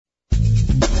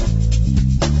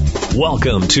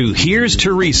Welcome to Here's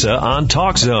Teresa on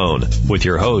Talk Zone with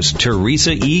your host,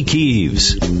 Teresa E.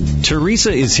 Keeves.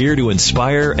 Teresa is here to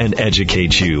inspire and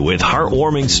educate you with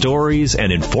heartwarming stories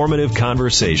and informative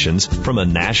conversations from a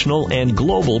national and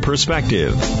global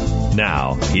perspective.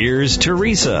 Now, here's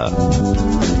Teresa.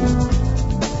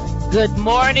 Good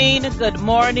morning, and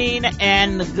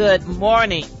good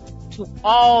morning to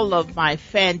all of my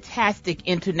fantastic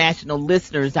international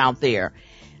listeners out there.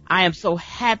 I am so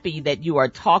happy that you are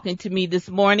talking to me this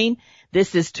morning.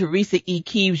 This is Teresa E.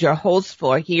 Keeves, your host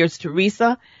for Here's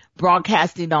Teresa,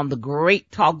 broadcasting on the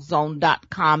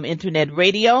GreatTalkZone.com internet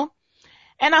radio.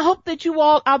 And I hope that you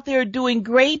all out there are doing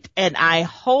great. And I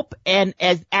hope, and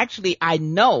as actually I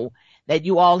know, that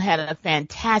you all had a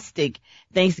fantastic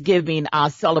Thanksgiving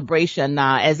celebration,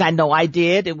 as I know I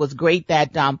did. It was great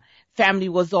that family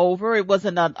was over. It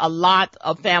wasn't a lot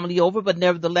of family over, but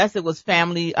nevertheless, it was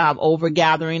family over,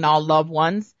 gathering all loved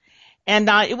ones. And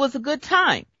it was a good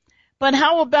time. But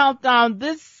how about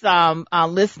this,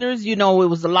 listeners? You know, it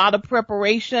was a lot of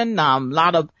preparation, a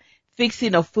lot of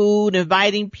fixing of food,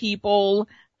 inviting people,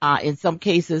 in some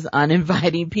cases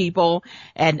uninviting people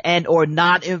and or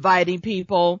not inviting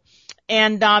people.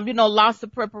 And, lots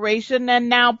of preparation, and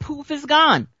now poof is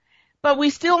gone. But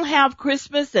we still have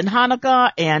Christmas and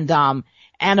Hanukkah and,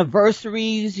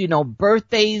 anniversaries,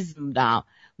 birthdays,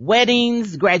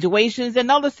 weddings, graduations,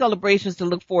 and other celebrations to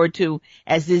look forward to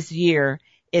as this year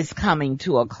is coming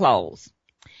to a close.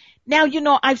 Now,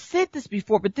 I've said this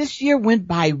before, but this year went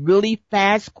by really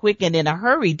fast, quick, and in a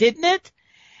hurry, didn't it?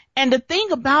 And the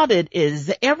thing about it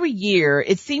is every year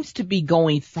it seems to be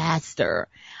going faster.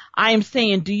 I am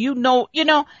saying, do you know,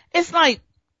 it's like,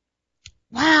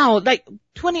 wow, like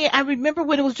I remember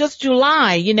when it was just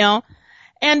July,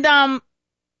 and I'm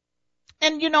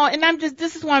just,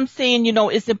 this is why I'm saying,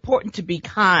 it's important to be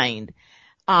kind,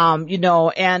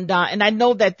 and I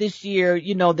know that this year,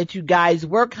 that you guys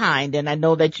were kind, and I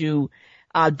know that you,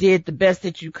 did the best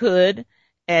that you could.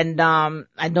 And,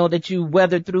 I know that you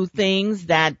weathered through things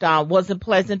that, wasn't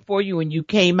pleasant for you, and you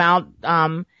came out,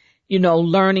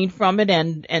 learning from it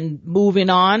and moving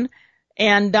on.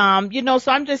 And,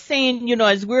 so I'm just saying,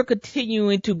 as we're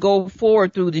continuing to go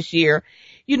forward through this year,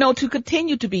 to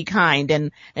continue to be kind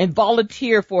and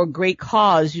volunteer for a great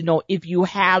cause, if you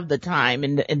have the time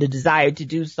and the desire to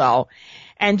do so.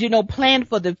 And, plan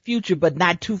for the future, but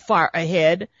not too far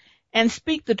ahead, and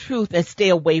speak the truth and stay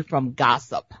away from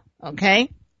gossip. Okay.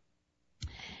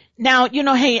 Now,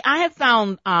 hey, I have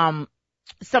found,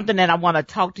 something that I want to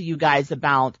talk to you guys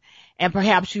about, and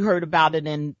perhaps you heard about it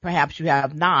and perhaps you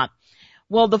have not.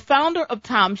 Well, the founder of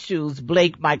Tom Shoes,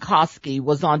 Blake Mycoskie,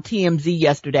 was on TMZ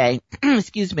yesterday,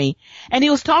 excuse me, and he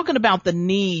was talking about the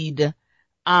need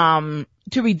to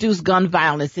reduce gun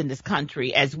violence in this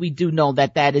country, as we do know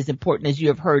that is important, as you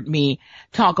have heard me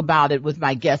talk about it with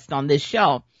my guest on this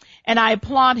show. And I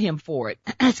applaud him for it.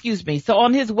 Excuse me. So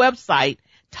on his website,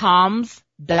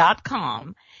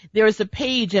 toms.com, there is a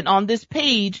page, and on this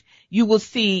page, you will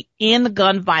see End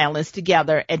Gun Violence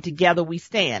Together, and Together We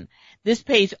Stand. This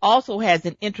page also has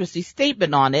an interesting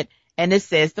statement on it, and it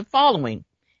says the following: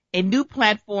 a new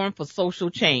platform for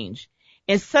social change.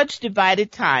 In such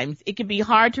divided times, it can be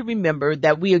hard to remember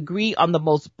that we agree on the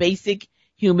most basic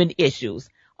human issues.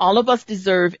 All of us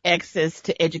deserve access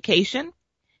to education,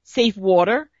 safe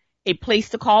water, a place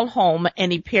to call home,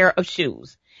 and a pair of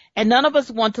shoes. And none of us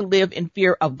want to live in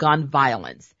fear of gun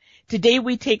violence. Today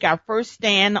we take our first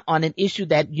stand on an issue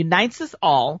that unites us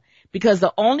all, because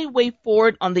the only way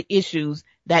forward on the issues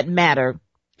that matter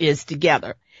is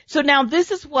together. So now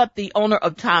this is what the owner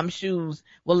of Tom Shoes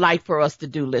would like for us to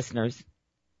do, listeners.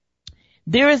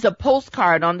 There is a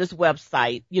postcard on this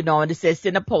website, and it says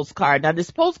send a postcard. Now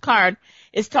this postcard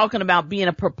is talking about being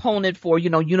a proponent for,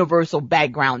 universal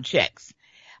background checks.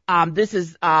 This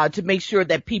is, to make sure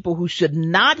that people who should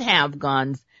not have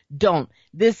guns don't.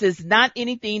 This is not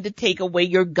anything to take away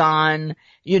your gun,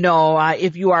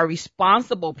 if you are a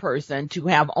responsible person to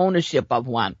have ownership of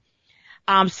one.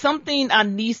 Something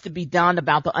needs to be done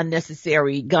about the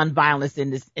unnecessary gun violence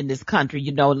in this country.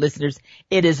 Listeners,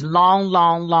 it is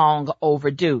long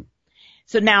overdue.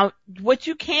 So now what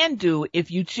you can do,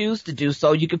 if you choose to do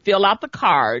so, you can fill out the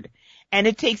card, and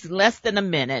it takes less than a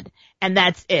minute, and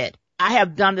that's it. I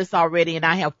have done this already, and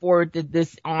I have forwarded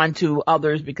this on to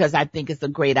others because I think it's a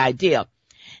great idea.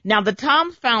 Now, the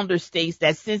Tom founder states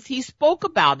that since he spoke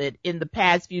about it in the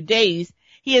past few days,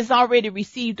 he has already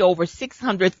received over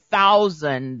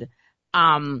 600,000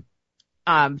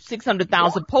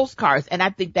 postcards, and I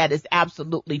think that is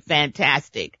absolutely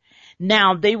fantastic.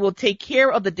 Now, they will take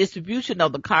care of the distribution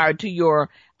of the card to your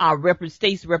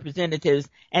state's representatives,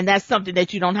 and that's something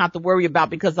that you don't have to worry about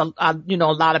because, a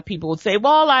lot of people will say,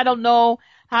 well, I don't know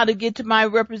how to get to my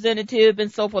representative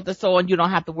and so forth and so on. You don't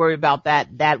have to worry about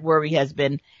that. That worry has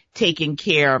been taken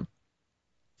care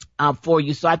for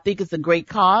you. So I think it's a great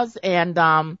cause, and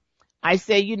I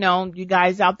say, you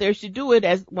guys out there should do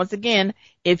it once again,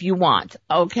 if you want.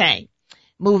 Okay,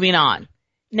 moving on.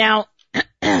 Now,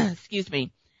 excuse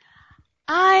me.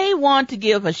 I want to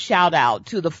give a shout out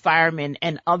to the firemen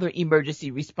and other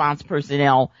emergency response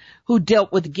personnel who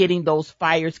dealt with getting those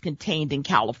fires contained in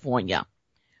California.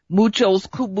 Mucho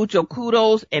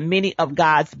kudos and many of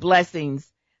God's blessings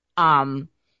to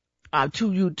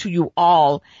you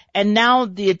all. And now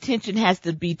the attention has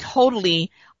to be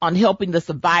totally on helping the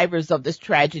survivors of this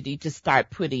tragedy to start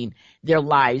putting their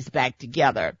lives back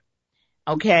together.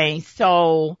 Okay,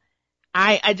 so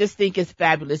I just think it's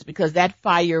fabulous because that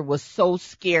fire was so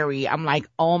scary. I'm like,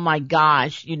 oh my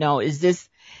gosh,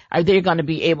 are they going to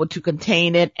be able to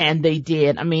contain it? And they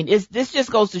did. I mean, this just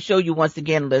goes to show you once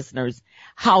again, listeners,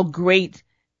 how great,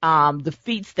 the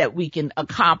feats that we can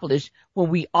accomplish when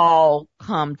we all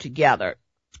come together.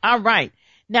 All right.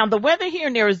 Now, the weather here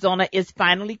in Arizona is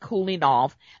finally cooling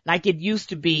off like it used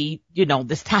to be,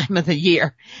 this time of the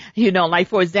year. Like,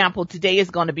 for example, today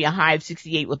is going to be a high of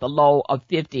 68 with a low of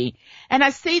 50. And I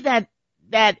say that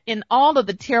in all of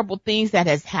the terrible things that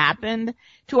has happened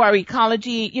to our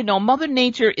ecology, Mother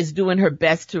Nature is doing her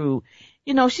best to,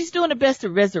 she's doing her best to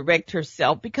resurrect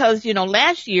herself because,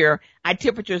 last year our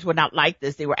temperatures were not like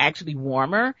this. They were actually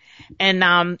warmer. And,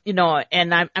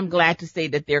 and I'm glad to say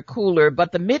that they're cooler,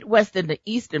 but the Midwest and the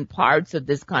eastern parts of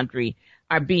this country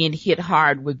are being hit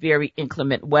hard with very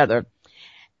inclement weather.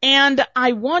 And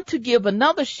I want to give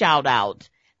another shout out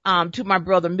to my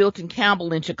brother Milton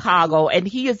Campbell in Chicago, and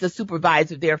he is the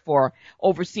supervisor there for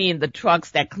overseeing the trucks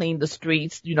that clean the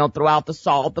streets, throughout the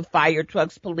salt, the fire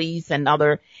trucks, police, and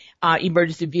other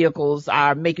emergency vehicles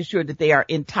are making sure that they are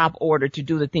in top order to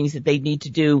do the things that they need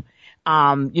to do,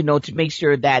 to make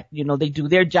sure that, they do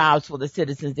their jobs for the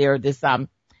citizens there of this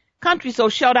country. So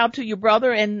shout out to you,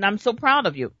 brother, and I'm so proud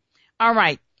of you. All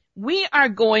right. We are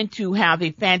going to have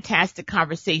a fantastic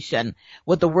conversation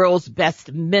with the world's best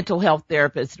mental health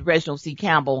therapist, Reginald C.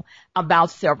 Campbell,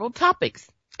 about several topics,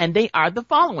 and they are the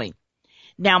following.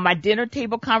 Now, my dinner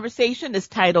table conversation is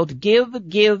titled Give,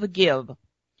 Give, Give.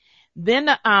 Then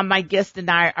my guest and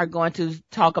I are going to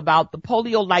talk about the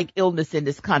polio-like illness in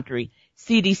this country.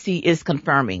 CDC is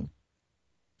confirming.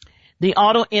 The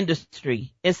auto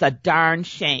industry is a darn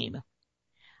shame.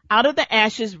 Out of the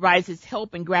ashes rises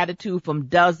help and gratitude from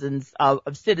dozens of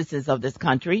citizens of this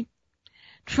country.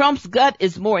 Trump's gut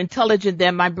is more intelligent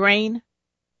than my brain.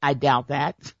 I doubt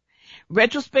that.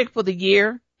 Retrospect for the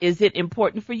year. Is it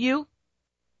important for you?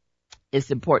 It's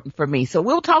important for me. So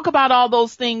we'll talk about all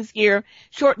those things here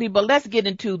shortly, but let's get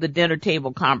into the dinner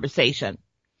table conversation.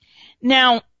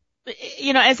 Now,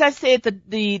 as I said,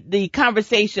 the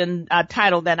conversation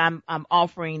title that I'm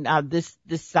offering this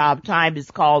time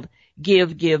is called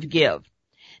Give, Give, Give.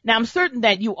 Now, I'm certain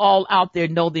that you all out there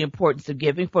know the importance of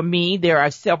giving. For me, there are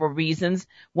several reasons.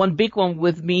 One big one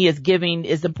with me is giving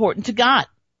is important to God.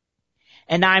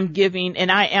 And I'm giving, and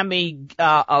I am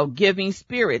a giving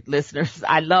spirit, listeners.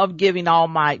 I love giving all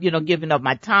my, giving of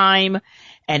my time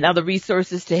and other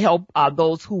resources to help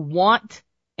those who want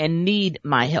and need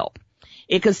my help.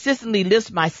 It consistently lifts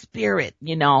my spirit,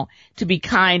 to be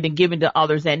kind and giving to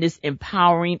others, and it's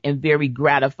empowering and very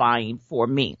gratifying for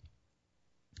me.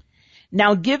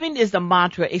 Now, giving is a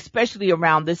mantra, especially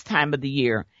around this time of the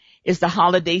year. It's the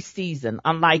holiday season,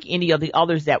 unlike any of the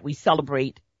others that we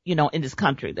celebrate, in this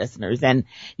country, listeners. And,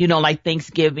 like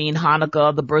Thanksgiving,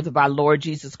 Hanukkah, the birth of our Lord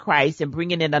Jesus Christ, and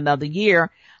bringing in another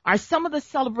year are some of the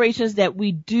celebrations that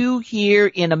we do here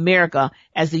in America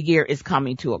as the year is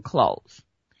coming to a close.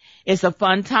 It's a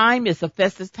fun time. It's a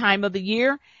festive time of the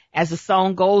year. As the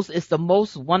song goes, it's the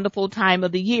most wonderful time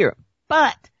of the year.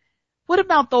 But what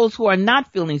about those who are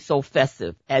not feeling so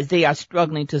festive as they are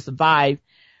struggling to survive?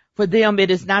 For them, it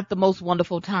is not the most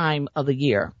wonderful time of the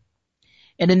year.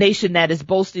 In a nation that is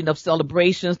boasting of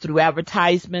celebrations through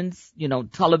advertisements,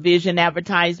 television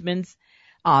advertisements,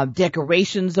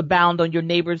 decorations abound on your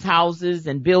neighbors' houses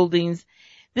and buildings,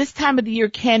 this time of the year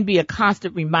can be a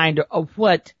constant reminder of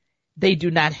what they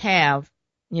do not have.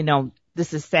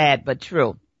 This is sad but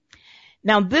true.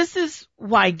 Now, this is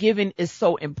why giving is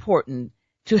so important,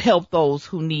 to help those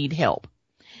who need help.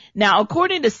 Now,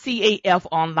 according to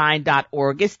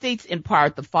cafonline.org, it states in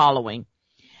part the following.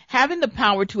 Having the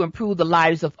power to improve the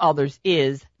lives of others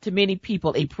is, to many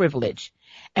people, a privilege,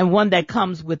 and one that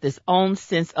comes with its own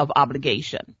sense of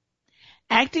obligation.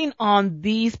 Acting on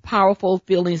these powerful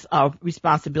feelings of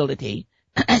responsibility,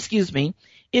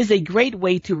 is a great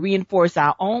way to reinforce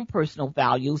our own personal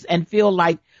values and feel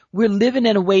like we're living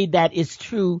in a way that is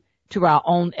true to our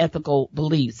own ethical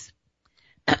beliefs.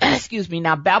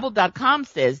 Now, Babbel.com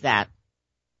says that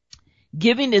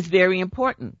giving is very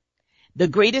important. The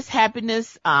greatest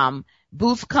happiness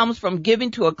boost comes from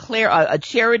giving to a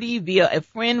charity via a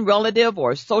friend, relative,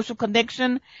 or social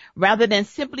connection rather than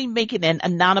simply making an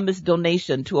anonymous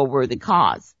donation to a worthy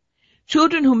cause.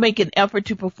 Children who make an effort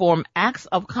to perform acts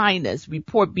of kindness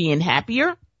report being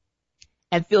happier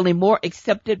and feeling more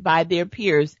accepted by their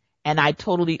peers, and I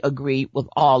totally agree with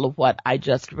all of what I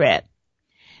just read.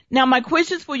 Now, my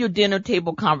questions for your dinner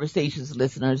table conversations,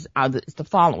 listeners, is the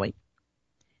following.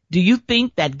 Do you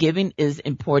think that giving is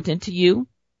important to you?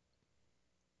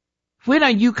 When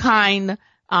are you kind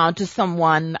to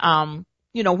someone?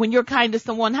 When you're kind to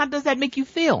someone, how does that make you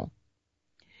feel?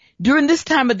 During this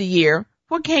time of the year,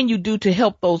 what can you do to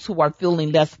help those who are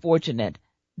feeling less fortunate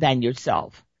than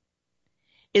yourself?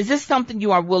 Is this something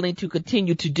you are willing to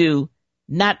continue to do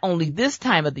not only this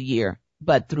time of the year,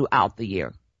 but throughout the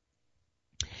year?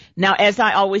 Now, as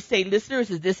I always say, listeners,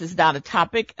 this is not a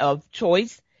topic of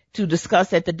choice to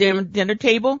discuss at the dinner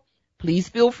table. Please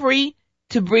feel free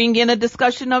to bring in a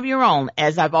discussion of your own.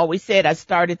 As I've always said, I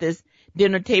started this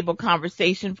dinner table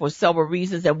conversation for several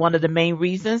reasons, and one of the main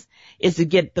reasons is to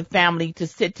get the family to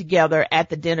sit together at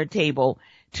the dinner table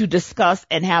to discuss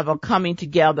and have a coming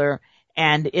together,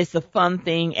 and it's a fun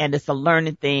thing and it's a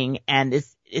learning thing, and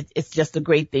it's just a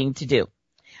great thing to do.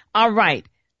 All right,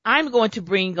 I'm going to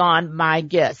bring on my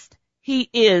guest. He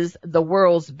is the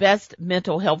world's best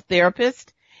mental health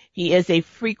therapist. He is a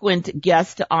frequent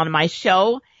guest on my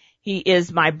show. He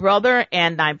is my brother,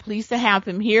 and I'm pleased to have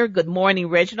him here. Good morning,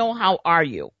 Reginald. How are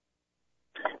you?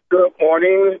 Good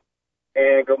morning,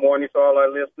 and good morning to all our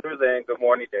listeners, and good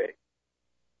morning, Dave.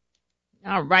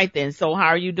 All right, then. So how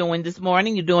are you doing this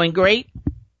morning? You doing great?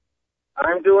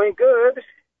 I'm doing good.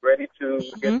 Ready to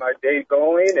get my day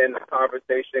going and the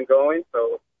conversation going.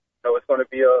 So it's going to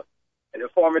be an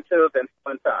informative and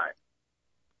fun time.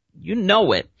 You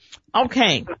know it.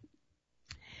 Okay.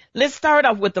 Let's start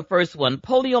off with the first one.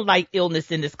 Polio-like illness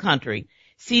in this country.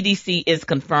 CDC is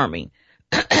confirming.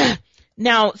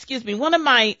 Now, one of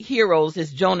my heroes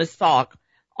is Jonas Salk.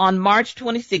 On March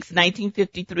 26,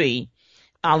 1953,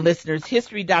 listeners,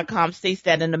 History.com states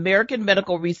that an American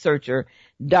medical researcher,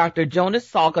 Dr.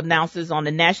 Jonas Salk, announces on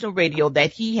the national radio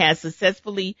that he has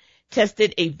successfully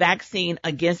tested a vaccine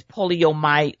against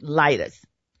poliomyelitis,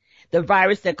 the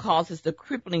virus that causes the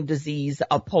crippling disease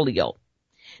of polio.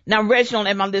 Now, Reginald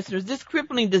and my listeners, this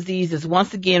crippling disease is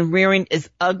once again rearing its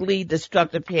ugly,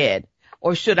 destructive head,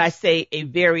 or should I say a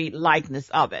very likeness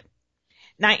of it.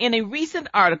 Now, in a recent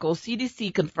article,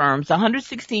 CDC confirms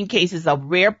 116 cases of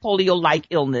rare polio-like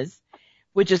illness,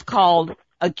 which is called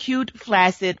acute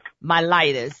flaccid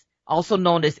myelitis, also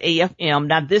known as AFM.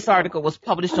 Now, this article was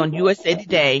published on USA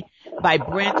Today by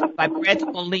Brett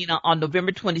Molina on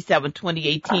November 27,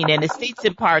 2018, and it states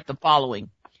in part the following.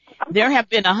 There have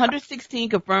been 116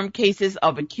 confirmed cases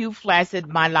of acute flaccid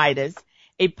myelitis,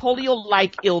 a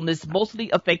polio-like illness mostly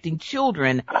affecting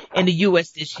children in the U.S.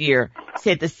 this year,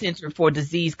 said the Center for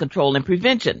Disease Control and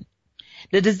Prevention.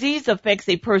 The disease affects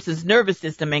a person's nervous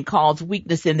system and causes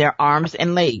weakness in their arms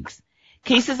and legs.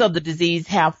 Cases of the disease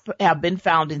have been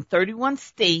found in 31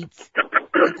 states,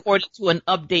 according to an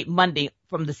update Monday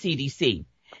from the CDC.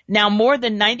 Now, more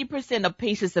than 90% of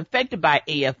patients affected by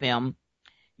AFM,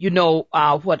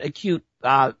 what acute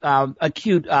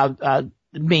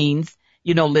means,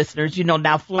 listeners,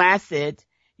 now flaccid,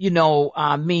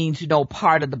 means,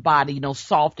 part of the body,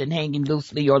 soft and hanging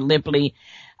loosely or limply,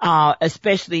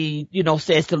 especially,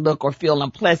 says to look or feel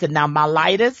unpleasant. Now,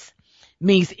 myelitis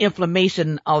means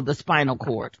inflammation of the spinal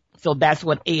cord. So that's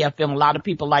what AFM, a lot of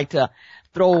people like to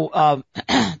throw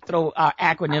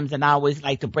acronyms, and I always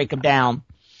like to break them down.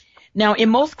 Now, in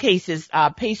most cases,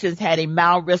 patients had a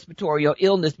mild respiratory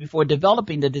illness before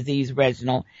developing the disease,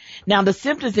 Reginald. Now, the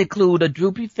symptoms include a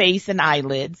droopy face and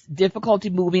eyelids, difficulty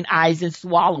moving eyes and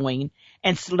swallowing,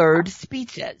 and slurred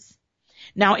speeches.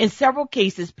 Now, in several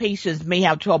cases, patients may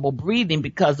have trouble breathing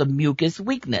because of mucus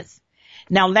weakness.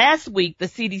 Now, last week, the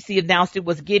CDC announced it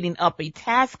was getting up a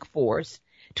task force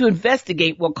to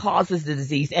investigate what causes the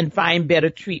disease and find better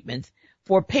treatments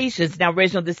for patients. Now,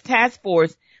 Reginald, this task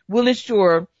force will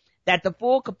ensure that the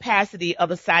full capacity of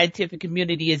the scientific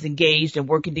community is engaged and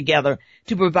working together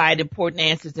to provide important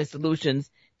answers and solutions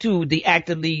to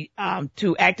actively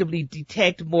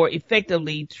detect, more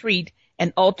effectively treat,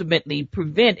 and ultimately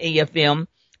prevent AFM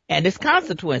and its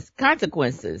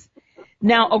consequences.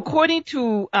 Now, according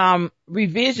to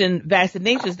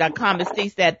revisionvaccinations.com, it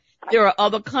states that there are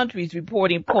other countries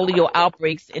reporting polio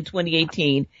outbreaks in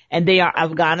 2018, and they are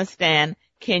Afghanistan,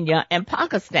 Kenya, and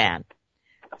Pakistan.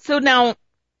 So now,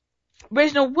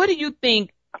 Reginald, what do you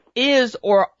think is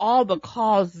or are the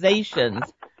causations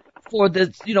for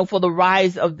the, for the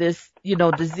rise of this,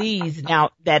 disease now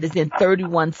that is in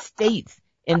 31 states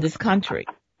in this country?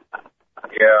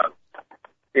 Yeah.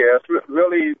 Yeah, it's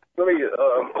really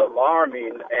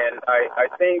alarming, and I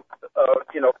think,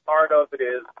 part of it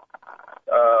is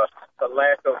a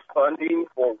lack of funding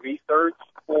for research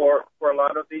for a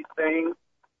lot of these things,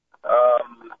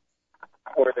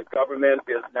 where the government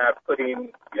is not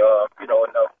putting,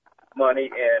 enough money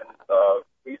in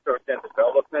research and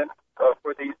development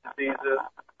for these diseases.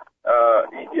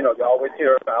 You always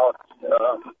hear about,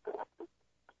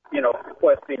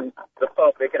 requesting the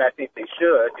public, and I think they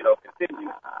should,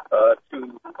 continue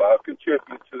to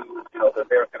contribute to, the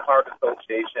American Heart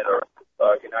Association or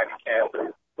United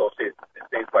Cancer Association and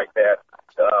things like that.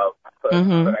 But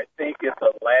I think it's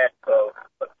a lack of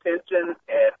attention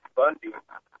and funding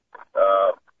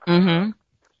of the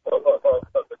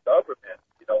government,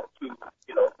 to,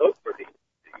 look for these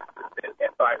diseases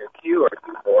and find a cure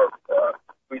for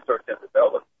research and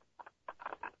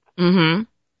development.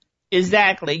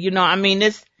 Exactly.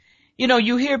 It's,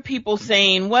 you hear people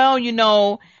saying, well,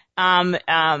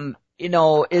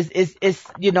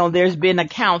 there's been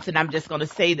accounts, and I'm just going to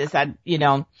say this, well,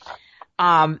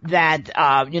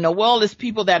 it's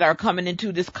people that are coming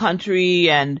into this country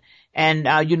and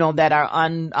that are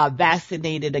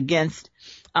unvaccinated against,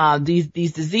 these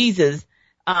diseases.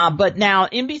 But now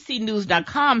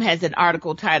NBCnews.com has an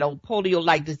article titled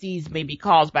Polio-like disease may be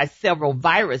caused by several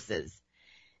viruses.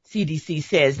 CDC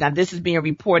says. Now, this is being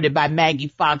reported by Maggie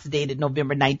Fox, dated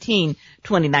November 19,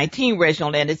 2019,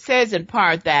 Reginald, and it says in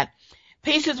part that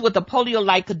patients with a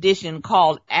polio-like condition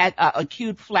called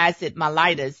acute flaccid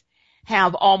myelitis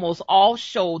have almost all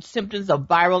showed symptoms of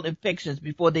viral infections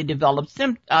before they develop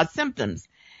symptoms.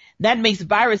 That makes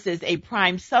viruses a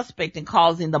prime suspect in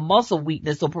causing the muscle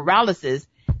weakness or paralysis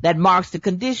that marks the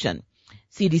condition,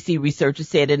 CDC researchers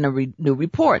said in a new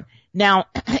report. Now,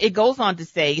 it goes on to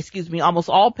say, almost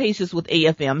all patients with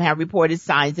AFM have reported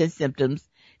signs and symptoms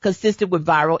consistent with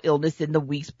viral illness in the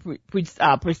weeks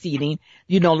preceding,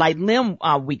 like limb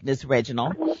weakness,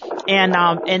 Reginald.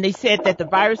 And they said that the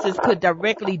viruses could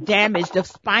directly damage the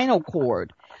spinal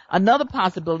cord. Another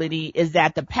possibility is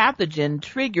that the pathogen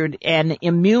triggered an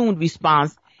immune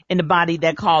response in the body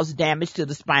that caused damage to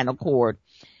the spinal cord.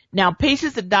 Now,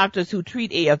 patients and doctors who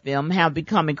treat AFM have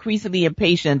become increasingly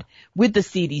impatient with the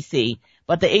CDC,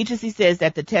 but the agency says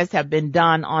that the tests have been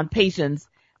done on patients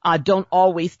don't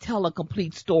always tell a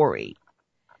complete story.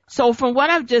 So from what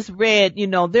I've just read,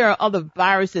 there are other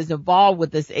viruses involved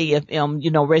with this AFM,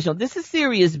 Reginald. This is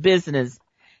serious business,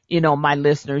 my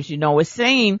listeners. It's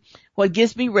saying what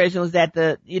gets me, Reginald, is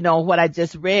that what I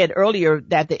just read earlier,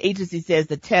 that the agency says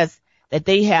the tests that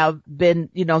they have been,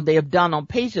 they have done on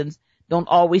patients don't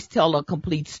always tell a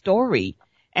complete story.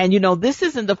 And, this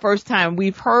isn't the first time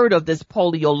we've heard of this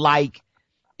polio-like,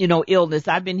 illness.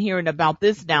 I've been hearing about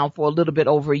this now for a little bit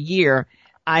over a year.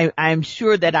 I'm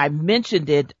sure that I mentioned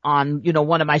it on,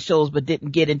 one of my shows, but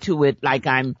didn't get into it like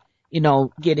I'm,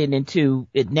 getting into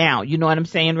it now. You know what I'm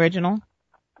saying, Reginald?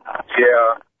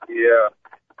 Yeah.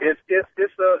 It's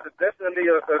definitely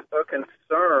a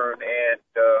concern, and,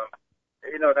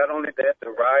 not only that, the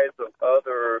rise of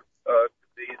other,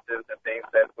 diseases and things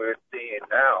that we're seeing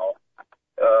now,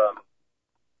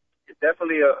 it's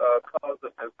definitely a cause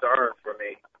of concern for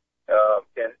me.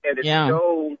 And it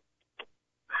shows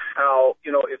how,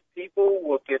 if people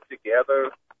will get together,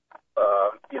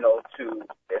 and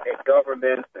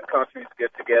governments and countries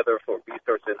get together for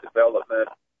research and development,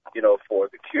 for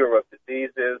the cure of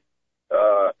diseases,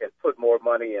 and put more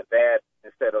money in that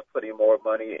instead of putting more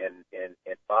money in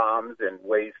bombs and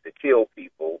ways to kill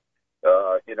people.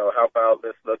 How about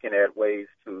let's looking at ways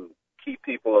to keep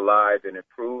people alive and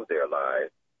improve their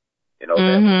lives? That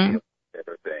would be a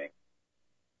better thing.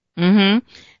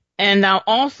 And now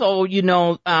also,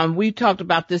 we've talked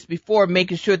about this before,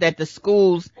 making sure that the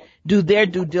schools do their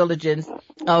due diligence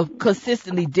of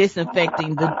consistently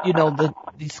disinfecting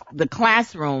the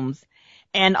classrooms,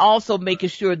 and also making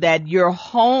sure that your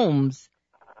homes,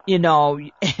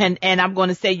 and I'm going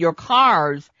to say your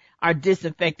cars are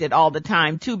disinfected all the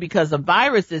time too, because a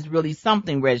virus is really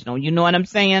something, Reginald. You know what I'm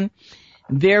saying?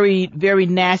 Very, very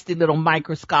nasty little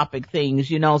microscopic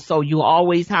things, so you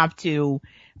always have to,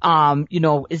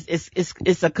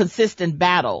 it's a consistent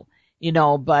battle,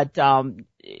 but,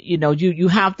 you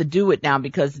have to do it now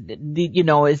because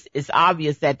it's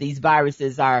obvious that these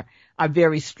viruses are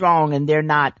very strong and they're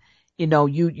not,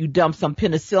 you dump some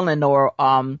penicillin or,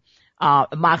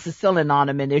 amoxicillin on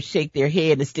them and they shake their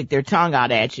head and stick their tongue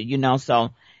out at you, so,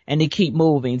 and they keep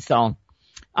moving. So,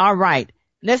 all right.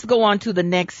 Let's go on to the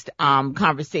next,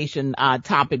 conversation,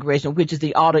 topic, Reginald, which is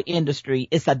the auto industry.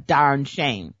 It's a darn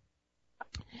shame.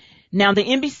 Now, the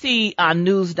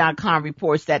NBCNews.com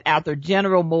reports that after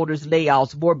General Motors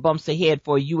layoffs, more bumps ahead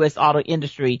for U.S. auto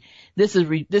industry. This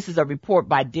is a report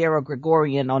by Daryl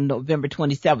Gregorian on November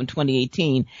 27,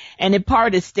 2018. And in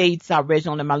part it states,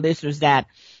 Reginald and my listeners, that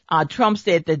Trump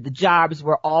said that the jobs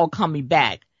were all coming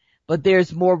back. But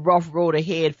there's more rough road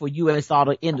ahead for U.S.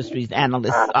 auto industries,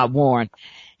 analysts warn.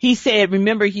 He said,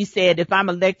 if I'm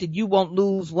elected, you won't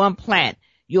lose one plant.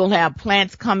 You'll have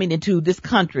plants coming into this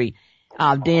country.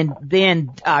 Then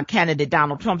candidate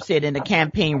Donald Trump said in a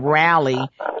campaign rally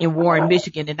in Warren,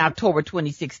 Michigan in October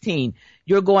 2016,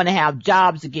 you're going to have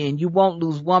jobs again. You won't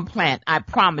lose one plant. I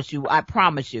promise you.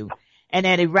 And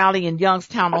at a rally in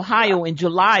Youngstown, Ohio in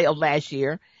July of last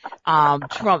year,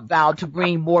 Trump vowed to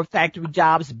bring more factory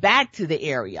jobs back to the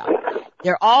area.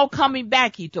 They're all coming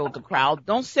back, he told the crowd.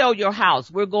 Don't sell your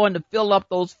house. We're going to fill up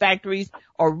those factories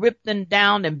or rip them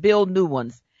down and build new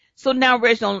ones. So now,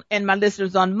 Reginald and my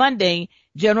listeners, on Monday,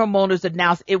 General Motors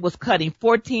announced it was cutting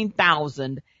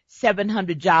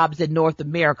 14,700 jobs in North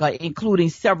America, including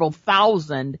several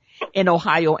thousand in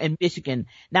Ohio and Michigan.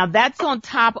 Now, that's on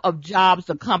top of jobs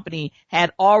the company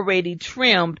had already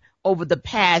trimmed over the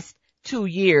past 2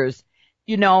 years.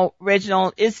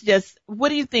 Reginald, it's just, what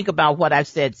do you think about what I've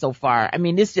said so far? I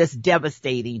mean, it's just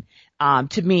devastating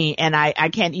to me, and I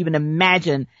can't even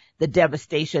imagine the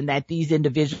devastation that these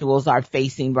individuals are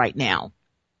facing right now.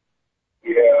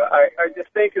 Yeah, I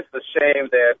just think it's a shame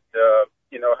that,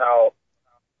 how,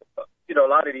 a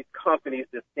lot of these companies,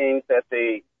 it seems that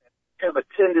they have a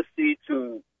tendency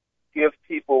to give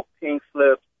people pink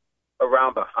slips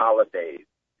around the holidays.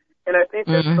 And I think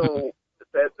that's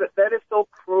that is so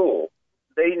cruel.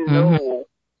 They know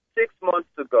 6 months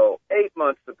ago, 8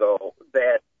 months ago,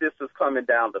 that this is coming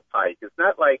down the pike. It's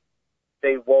not like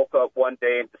they woke up one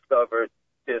day and discovered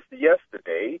this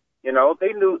yesterday.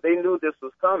 They knew this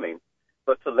was coming.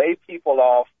 But to lay people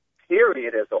off,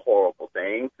 period, is a horrible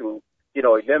thing. To,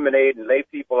 eliminate and lay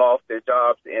people off their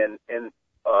jobs in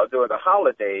during the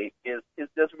holiday is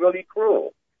just really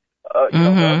cruel. The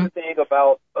other thing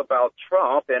about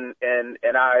Trump and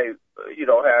I,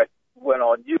 had went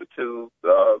on YouTube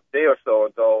a day or so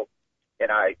ago,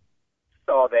 and I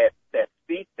saw that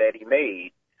speech that he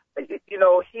made.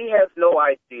 He has no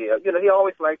idea. He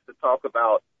always likes to talk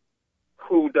about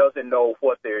who doesn't know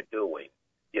what they're doing.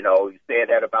 He said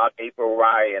that about April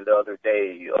Ryan the other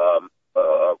day,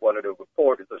 one of the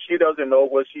reporters. So she doesn't know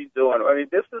what she's doing. I mean,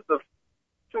 this is the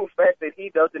true fact that he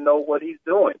doesn't know what he's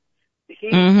doing.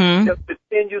 He just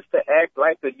continues to act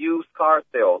like a used car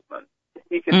salesman.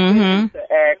 He continues to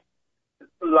act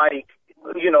like,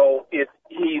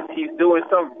 he's doing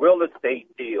some real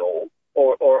estate deal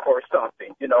or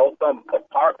something, some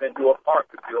new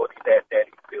apartment building that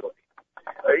he's building.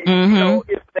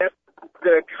 It's that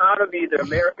the economy, the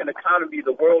American economy,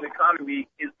 the world economy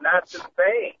is not the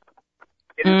same.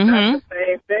 It is not the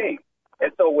same thing.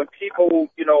 And so when people,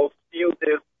 spew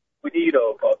this, we need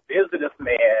a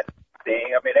businessman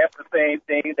thing. I mean, that's the same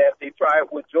thing that they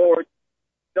tried with George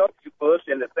W. Bush,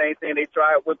 and the same thing they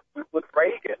tried with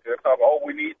Reagan. They're talking,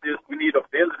 we need a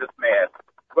businessman.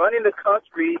 Running the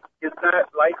country is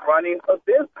not like running a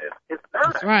business. It's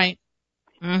not. That's right.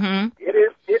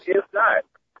 It is not.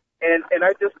 And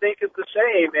I just think it's a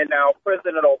shame. And now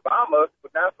President Obama,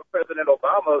 but not for President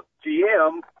Obama,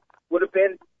 GM would have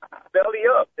been belly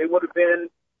up. They would have been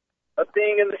a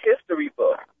thing in the history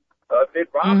book. Mitt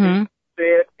Romney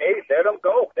said, hey, let them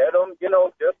go. Let them,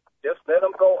 just let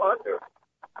them go under.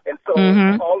 And so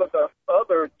all of the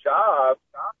other jobs,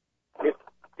 if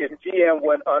GM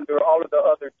went under, all of the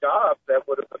other jobs that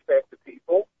would have affected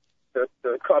people, the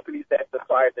companies that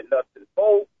supply the nuts and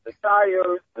bolts, the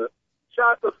tires, the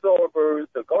shock absorbers,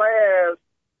 the glass,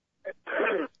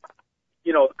 the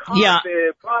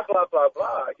carpet, blah, blah, blah,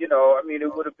 blah. I mean,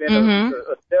 it would have been a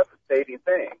devastating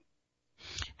thing.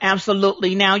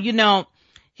 Absolutely. Now,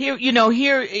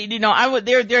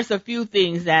 there's a few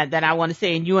things that I want to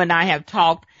say, and you and I have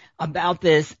talked about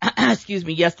this,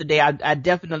 yesterday. I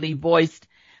definitely voiced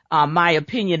my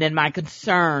opinion and my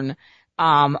concern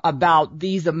about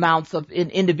these amounts of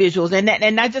individuals. And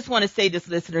I just want to say this,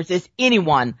 listeners, it's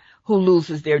anyone who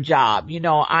loses their job.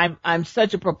 I'm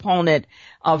such a proponent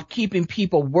of keeping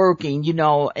people working,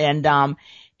 and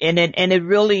it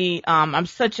really, I'm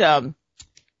such a,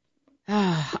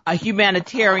 a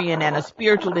humanitarian and a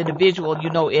spiritual individual, you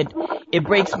know, it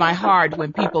breaks my heart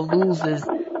when people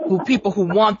who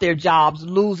want their jobs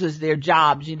loses their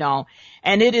jobs, you know.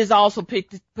 And it is also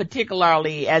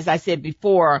particularly, as I said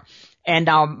before, and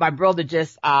my brother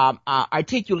just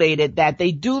articulated that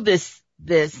they do this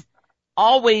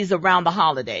always around the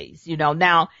holidays, you know.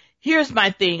 Now, here's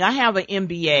my thing. I have an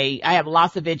MBA. I have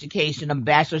lots of education, a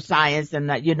Bachelor of Science,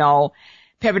 and, you know,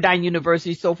 Pepperdine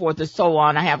University, so forth and so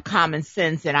on. I have common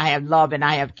sense, and I have love, and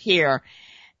I have care.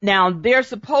 Now, they're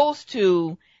supposed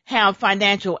to have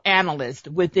financial analysts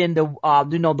within the,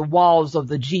 you know, the walls of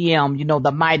the GM, you know,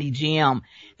 the mighty GM.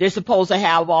 They're supposed to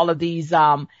have all of these,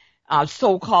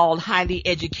 so-called highly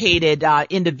educated,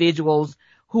 individuals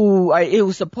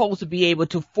who's supposed to be able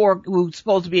to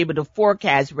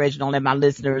forecast, Reginald and my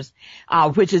listeners,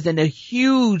 which is a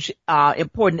huge,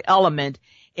 important element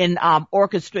in,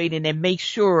 orchestrating and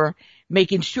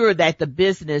making sure that the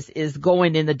business is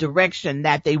going in the direction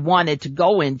that they want it to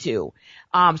go into.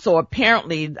 So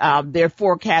apparently, their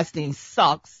forecasting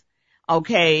sucks.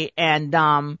 Okay. And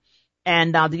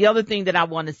the other thing that I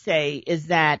want to say is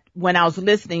that when I was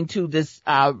listening to this,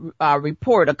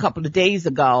 report a couple of days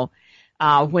ago,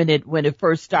 when it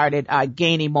first started,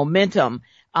 gaining momentum,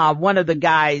 one of the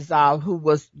guys, who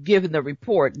was giving the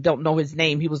report, don't know his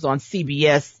name. He was on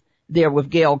CBS there with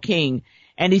Gayle King.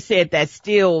 And he said that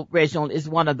steel, Reginald, is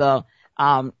one of the,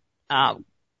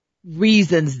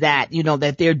 reasons that, you know,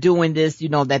 that they're doing this, you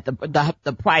know, that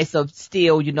the price of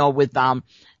steel, you know, with,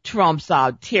 Trump's,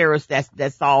 tariffs,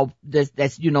 that's all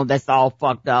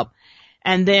fucked up.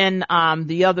 And then,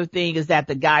 the other thing is that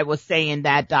the guy was saying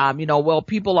that, you know, well,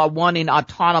 people are wanting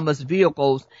autonomous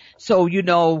vehicles. So, you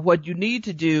know, what you need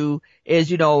to do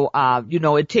is, you know,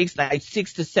 it takes like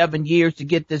 6 to 7 years to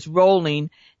get this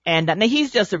rolling. And now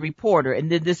he's just a reporter.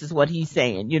 And then this is what he's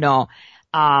saying, you know,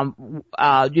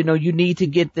 you need to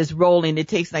get this rolling. It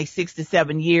takes like 6 to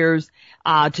 7 years,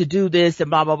 to do this and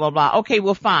blah, blah, blah, blah. Okay,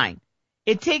 well, fine.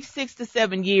 It takes 6 to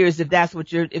 7 years if that's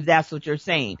what you're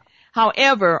saying.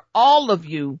 However, all of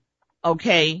you,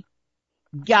 okay,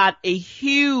 got a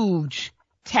huge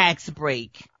tax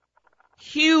break.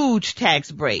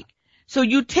 So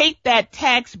you take that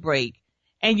tax break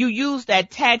and you use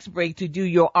that tax break to do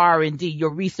your R&D, your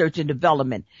research and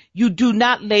development. You do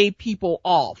not lay people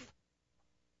off.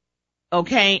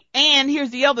 Okay? And here's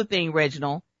the other thing,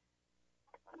 Reginald.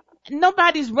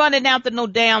 Nobody's running after no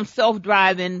damn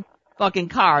self-driving fucking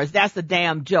cars. That's a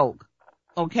damn joke.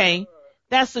 Okay?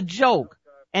 That's a joke.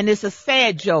 And it's a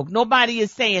sad joke. Nobody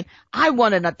is saying, I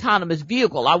want an autonomous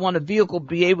vehicle. I want a vehicle to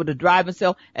be able to drive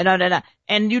itself.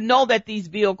 And you know that these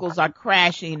vehicles are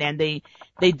crashing and they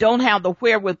don't have the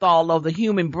wherewithal of the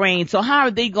human brain. So how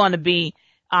are they going to be,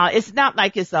 it's not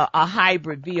like it's a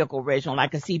hybrid vehicle, Reginald. I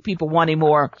can see people wanting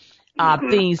more,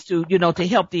 things to, you know, to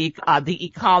help the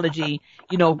ecology,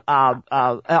 you know,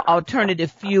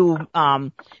 alternative fuel,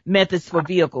 methods for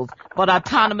vehicles. But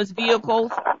autonomous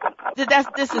vehicles,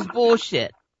 this is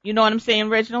bullshit. You know what I'm saying,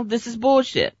 Reginald? This is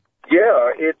bullshit.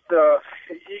 Yeah, it's,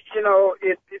 you know,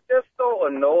 it just so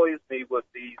annoys me with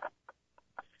these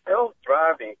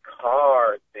self-driving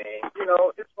car thing. You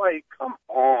know, it's like, come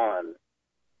on.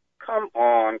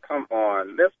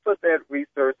 Let's put that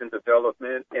research and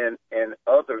development and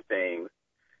other things.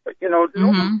 You know,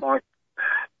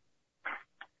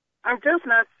 I'm just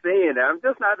not seeing it. I'm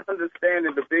just not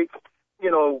understanding the big, you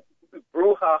know,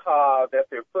 brouhaha that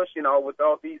they're pushing on with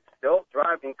all these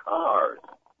self-driving cars.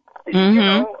 You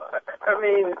know, I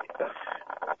mean,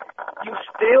 you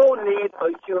still need a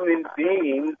human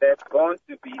being that's going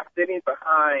to be sitting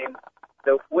behind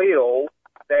the wheel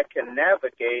that can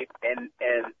navigate and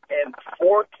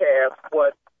forecast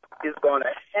what is going to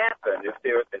happen if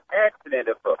there's an accident,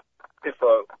 if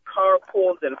a car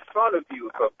pulls in front of you,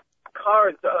 if a car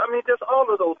is, I mean, just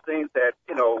all of those things that,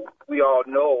 you know, we all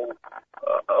know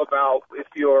about if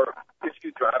you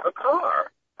drive a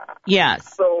car.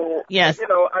 Yes. So, yes. You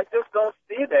know, I just don't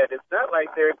see that. It's not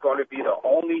like they're going to be the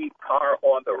only car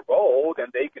on the road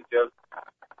and they can just,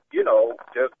 you know,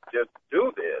 just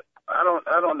do this. I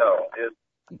don't know.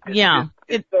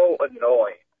 It's so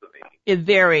annoying to me. It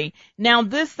very. Now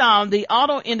this, the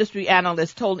auto industry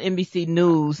analyst told NBC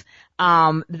News,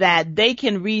 that they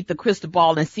can read the crystal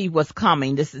ball and see what's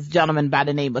coming. This is a gentleman by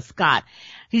the name of Scott.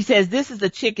 He says this is the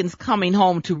chickens coming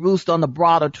home to roost on the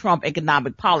broader Trump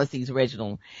economic policies,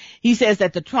 Reginald. He says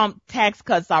that the Trump tax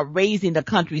cuts are raising the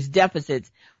country's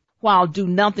deficits while do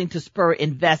nothing to spur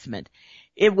investment.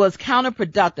 It was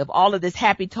counterproductive. All of this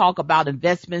happy talk about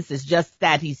investments is just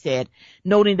that, he said,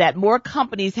 noting that more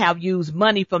companies have used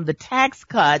money from the tax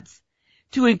cuts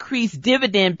to increase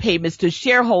dividend payments to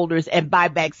shareholders and buy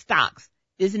back stocks.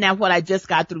 Isn't that what I just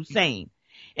got through saying?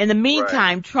 In the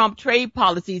meantime, Trump trade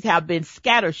policies have been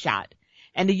scattershot,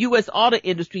 and the U.S. auto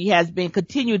industry has been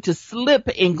continuing to slip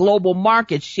in global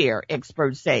market share,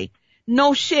 experts say.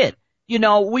 No shit. You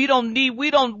know, we don't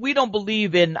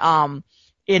believe in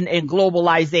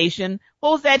globalization.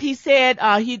 What was that he said?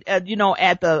 Was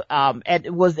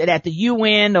it at the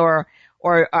UN or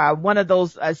one of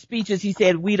those speeches? He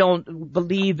said, we don't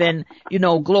believe in,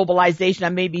 globalization. I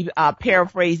may be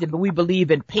paraphrasing, but we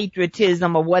believe in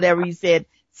patriotism or whatever he said.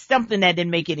 Something that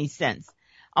didn't make any sense.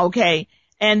 Okay.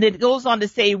 And it goes on to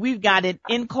say we've got an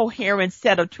incoherent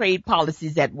set of trade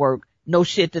policies at work. No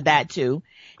shit to that too.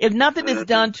 If nothing is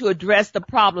done to address the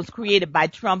problems created by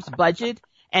Trump's budget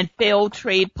and failed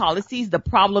trade policies, the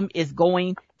problem is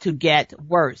going to get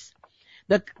worse.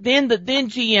 Then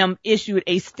GM issued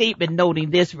a statement noting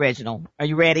this, Reginald. Are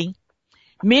you ready?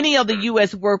 Many of the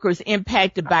U.S. workers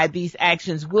impacted by these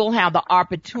actions will have the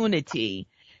opportunity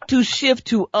to shift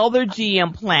to other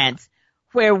GM plants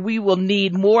where we will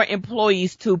need more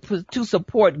employees to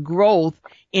support growth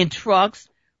in trucks,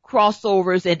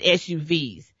 crossovers, and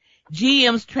SUVs.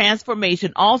 GM's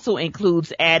transformation also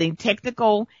includes adding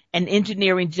technical and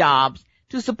engineering jobs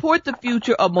to support the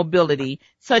future of mobility,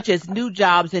 such as new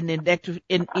jobs in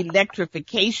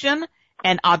electrification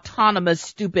and autonomous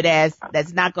stupid ass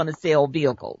that's not going to sell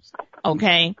vehicles.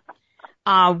 Okay?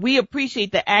 We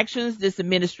appreciate the actions this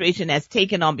administration has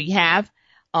taken on behalf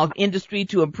of industry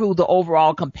to improve the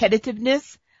overall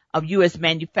competitiveness of U.S.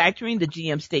 manufacturing, the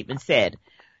GM statement said.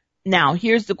 Now,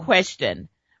 here's the question.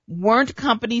 Weren't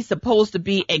companies supposed to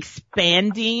be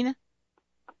expanding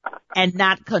and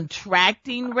not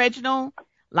contracting, Reginald?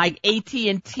 Like AT&T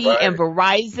and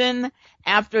Verizon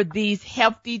after these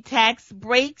hefty tax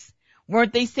breaks?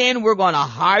 Weren't they saying we're going to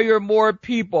hire more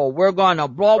people? We're going to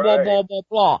blah, blah, blah, blah,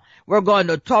 blah. We're going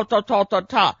to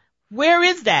ta. Where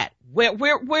is that?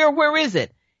 Where is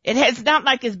it? It's not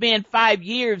like it's been 5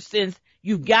 years since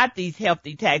you've got these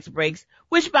hefty tax breaks,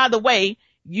 which, by the way,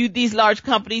 these large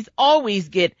companies always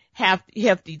get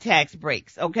hefty tax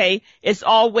breaks. Okay. It's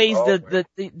always the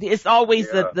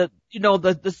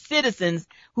citizens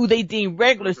who they deem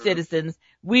regular citizens.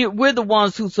 We're the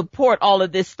ones who support all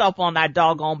of this stuff on our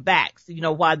doggone backs.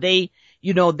 While they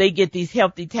get these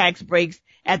hefty tax breaks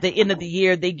at the end of the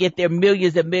year, they get their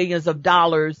millions and millions of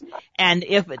dollars. And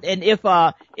if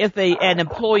an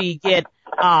employee get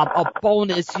a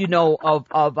bonus,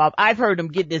 I've heard them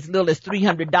getting as little as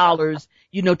 $300,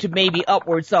 to maybe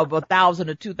upwards of $1,000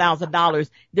 or $2,000.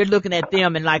 They're looking at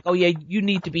them and like, oh yeah, you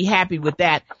need to be happy with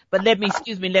that. But let me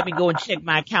go and check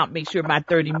my account, make sure my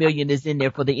 $30 million is in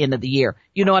there for the end of the year.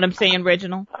 You know what I'm saying,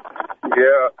 Reginald?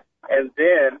 Yeah. And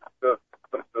then the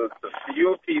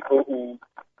few people who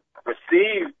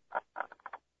receive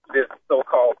this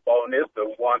so-called bonus, the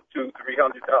 $100, $200,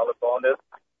 $300 bonus,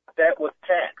 that was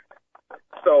taxed.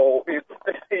 So it's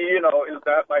it's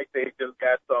not like they just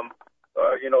got some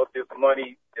this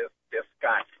money just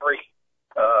scot free.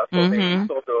 And then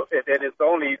it's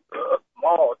only a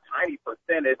small, tiny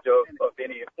percentage of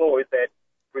any employees that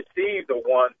receive the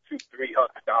 $100, $200,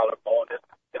 $300 bonus,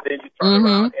 and then you turn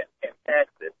around and tax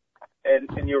it.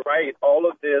 And you're right, all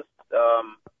of this,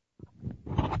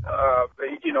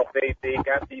 they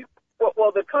got these.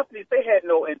 Well, the companies, they had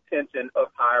no intention of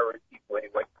hiring people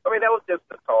anyway. I mean, that was just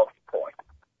a talking point.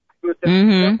 It was just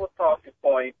a simple talking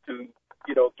point to,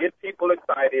 get people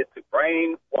excited, to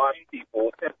brainwash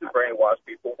people, attempt to brainwash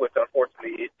people, which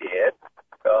unfortunately it did.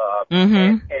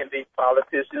 And these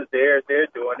politicians, they're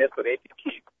doing it so they can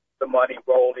keep the money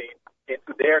rolling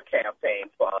into their campaign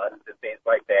funds and things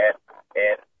like that.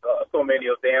 And so many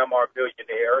of them are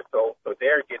billionaires, so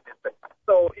they're getting this.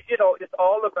 So, it's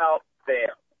all about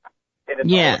them. And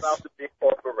it's all about the big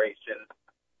corporations.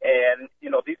 And,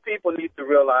 these people need to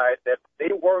realize that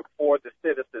they work for the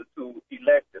citizens who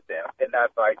elected them and not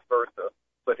vice versa.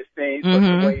 But it seems that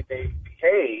the way they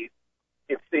behave,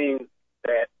 it seems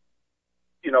that,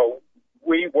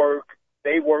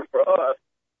 they work for us.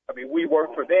 I mean, we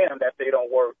work for them, that they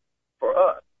don't work for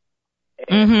us.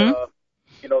 And, a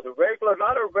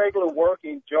lot of regular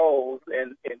working Joes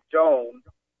and Jones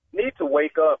need to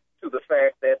wake up to the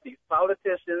fact that these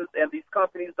politicians and these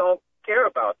companies don't care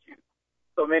about you.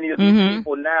 So many of these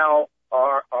people now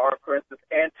are, for instance,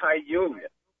 anti-union.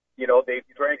 They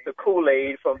drank the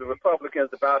Kool-Aid from the Republicans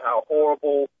about how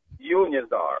horrible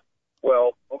unions are.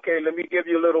 Well, okay, let me give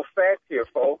you a little fact here,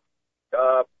 folks.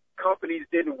 Companies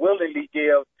didn't willingly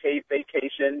give paid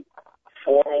vacation,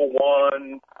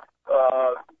 401,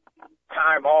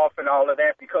 time off and all of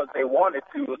that because they wanted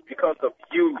to. It was because of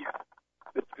unions.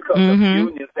 It's because of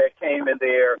unions that came in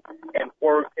there and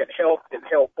worked and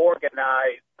helped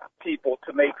organize people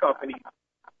to make companies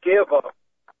give up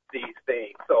these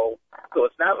things. So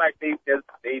it's not like they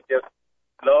just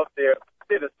love their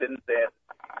citizens, and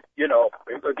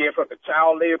again, from the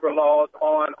child labor laws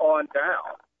on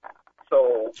down.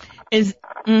 So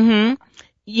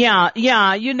Yeah,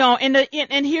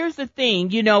 and here's the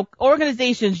thing,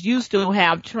 organizations used to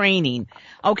have training.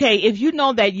 Okay, if you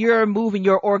know that you're moving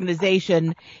your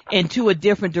organization into a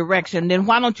different direction, then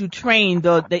why don't you train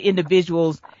the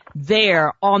individuals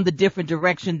there on the different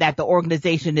direction that the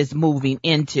organization is moving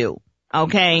into?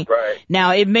 Okay. Right.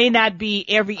 Now, it may not be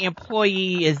every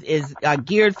employee is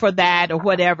geared for that or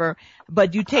whatever,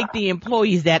 but you take the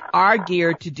employees that are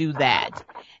geared to do that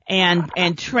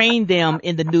and train them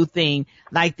in the new thing,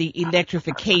 like the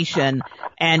electrification.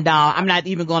 And I'm not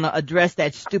even going to address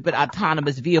that stupid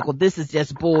autonomous vehicle. This is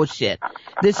just bullshit.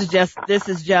 This is just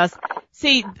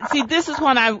see, this is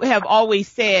what I have always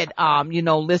said,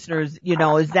 listeners,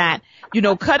 is that,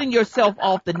 cutting yourself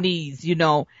off the knees,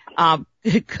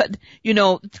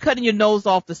 cutting your nose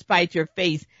off to spite your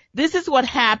face. This is what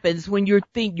happens when you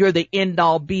think you're the end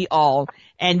all be all,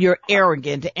 and you're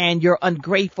arrogant and you're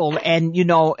ungrateful, and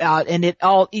and it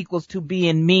all equals to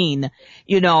being mean.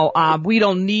 We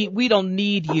don't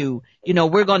need you.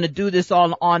 We're going to do this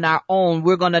all on our own.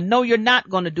 No, you're not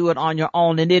going to do it on your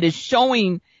own. And it is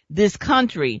showing this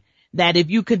country that if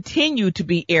you continue to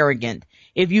be arrogant,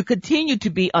 if you continue to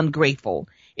be ungrateful,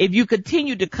 if you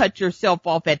continue to cut yourself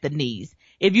off at the knees,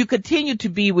 if you continue to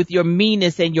be with your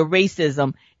meanness and your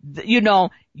racism,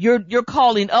 you're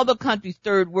calling other countries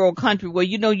third world country. Well,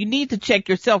 you need to check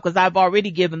yourself, because I've already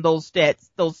given those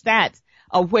stats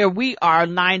of where we are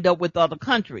lined up with other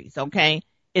countries. Okay.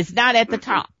 It's not at the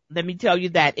top. Let me tell you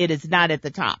that it is not at the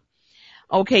top.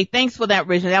 Okay. Thanks for that,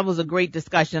 Richard. That was a great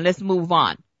discussion. Let's move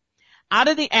on. Out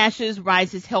of the ashes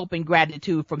rises help and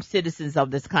gratitude from citizens of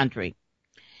this country.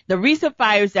 The recent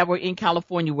fires that were in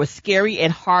California were scary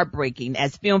and heartbreaking,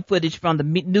 as film footage from the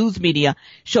news media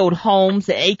showed homes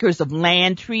and acres of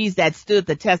land, trees that stood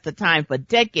the test of time for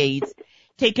decades,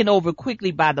 taken over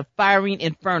quickly by the firing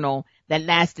inferno that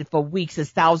lasted for weeks,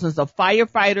 as thousands of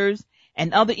firefighters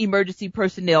and other emergency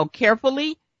personnel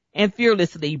carefully and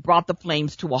fearlessly brought the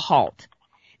flames to a halt.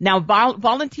 Now,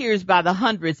 volunteers by the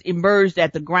hundreds emerged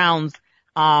at the grounds,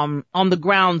 on the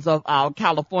grounds of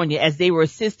California, as they were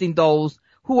assisting those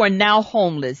who are now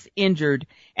homeless, injured,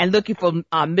 and looking for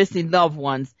missing loved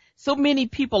ones. So many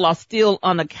people are still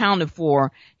unaccounted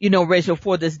for, Rachel,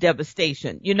 for this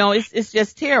devastation. It's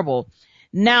just terrible.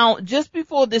 Now, just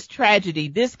before this tragedy,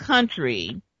 this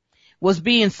country was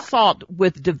being sought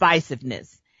with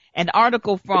divisiveness. An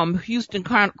article from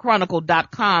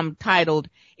HoustonChronicle.com titled,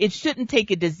 "It Shouldn't Take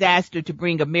a Disaster to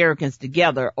Bring Americans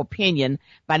Together," opinion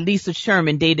by Lisa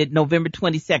Sherman, dated November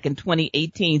 22nd,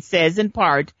 2018, says in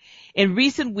part, "In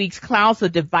recent weeks, clouds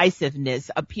of divisiveness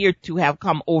appear to have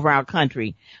come over our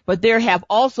country, but there have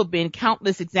also been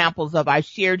countless examples of our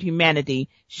shared humanity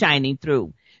shining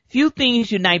through. Few things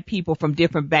unite people from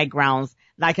different backgrounds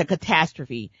like a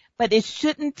catastrophe, but it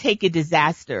shouldn't take a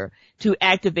disaster to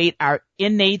activate our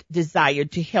innate desire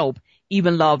to help,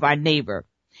 even love our neighbor."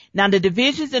 Now, the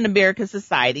divisions in American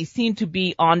society seem to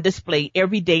be on display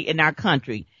every day in our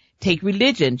country. Take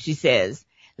religion, she says.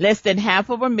 Less than half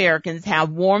of Americans have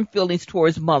warm feelings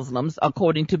towards Muslims,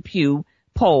 according to Pew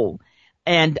poll.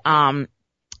 And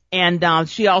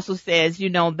she also says,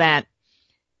 that,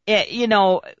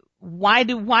 why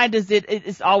does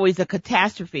it's always a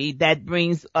catastrophe that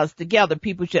brings us together.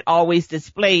 People should always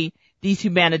display these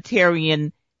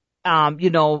humanitarian,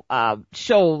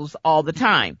 shows all the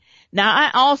time. Now,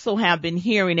 I also have been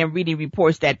hearing and reading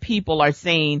reports that people are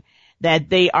saying that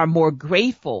they are more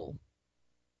grateful,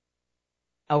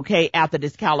 after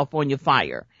this California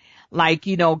fire. Like,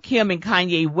 Kim and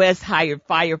Kanye West hired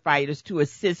firefighters to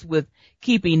assist with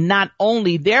keeping not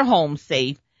only their homes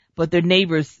safe, but their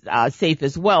neighbors safe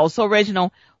as well. So,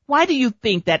 Reginald, why do you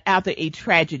think that after a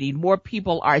tragedy, more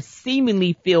people are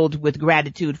seemingly filled with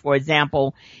gratitude? For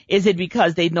example, is it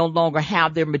because they no longer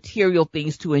have their material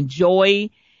things to enjoy?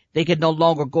 They can no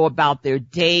longer go about their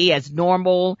day as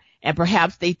normal, and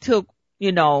perhaps they took,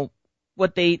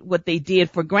 what they did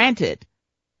for granted.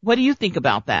 What do you think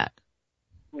about that?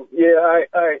 Yeah,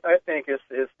 I think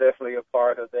it's definitely a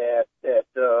part of that,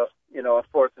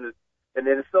 unfortunate. And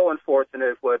then it's so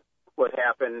unfortunate what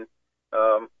happened,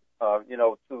 to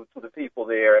the people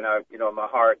there, and my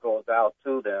heart goes out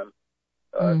to them,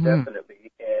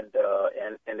 definitely. And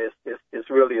it's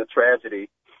really a tragedy.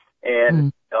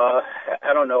 And,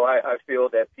 I don't know, I feel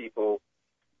that people,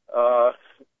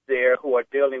 there who are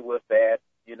dealing with that,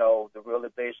 the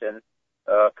realization,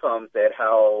 comes that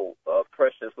how,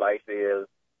 precious life is,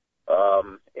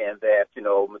 and that,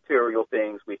 material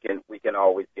things we can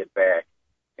always get back,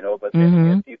 but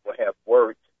then people have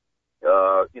worked,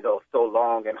 so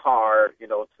long and hard,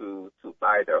 to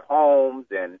buy their homes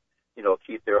and,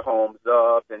 keep their homes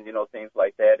up and, things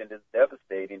like that. And it's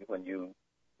devastating when you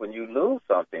lose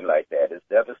something like that. It's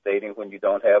devastating when you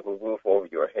don't have a roof over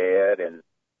your head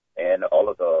and all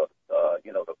of the,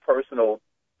 the personal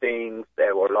things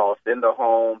that were lost in the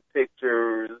home,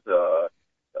 pictures,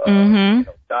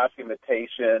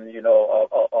 documentation,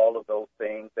 all of those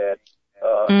things that,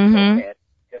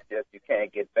 you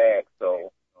can't get back.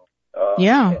 So,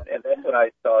 and that's when I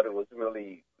thought it was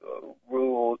really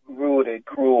rude and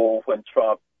cruel when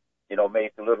Trump,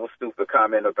 made the little stupid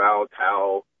comment about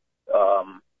how,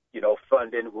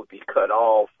 funding would be cut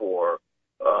off for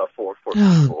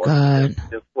people. God.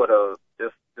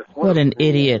 What an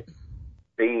idiot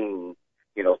thing,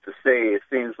 to say. It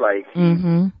seems like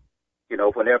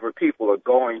whenever people are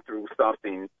going through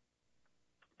something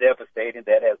devastating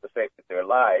that has affected their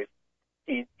life,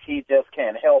 he just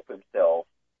can't help himself,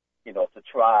 to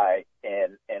try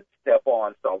and step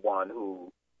on someone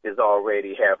who is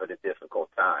already having a difficult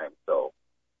time. So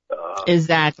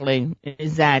exactly.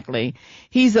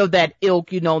 He's of that ilk,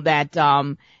 that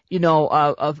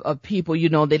of people,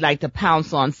 they like to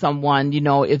pounce on someone,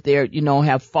 if they're,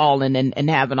 have fallen and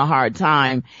having a hard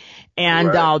time. And,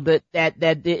 right.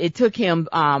 that it took him,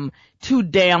 too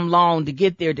damn long to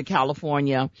get there to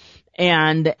California.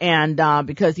 And,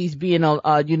 because he's being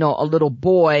a little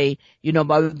boy,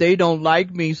 but they don't like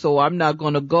me, so I'm not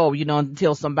going to go,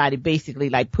 until somebody basically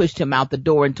like pushed him out the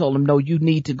door and told him, no, you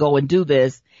need to go and do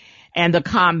this. And the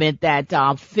comment that,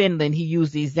 Finland, he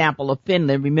used the example of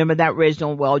Finland. Remember that,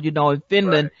 Reginald? Well, in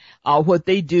Finland, right. What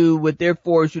they do with their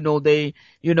forest, they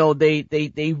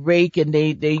rake and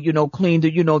they clean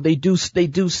they do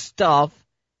stuff.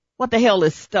 What the hell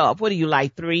is stuff? What do you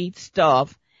like? 3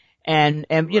 stuff. And,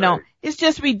 right. It's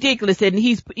just ridiculous. And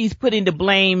he's putting the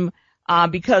blame,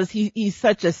 because he's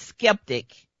such a skeptic,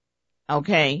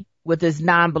 okay, with his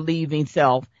non-believing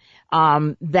self.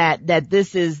 That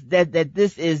this is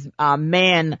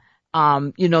man,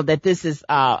 that this is,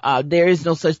 there is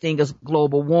no such thing as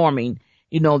global warming,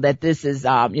 that this is,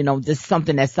 just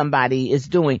something that somebody is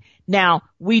doing. Now,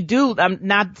 we do,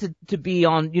 not to be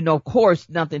on, of course,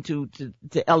 nothing to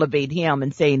elevate him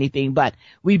and say anything, but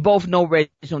we both know,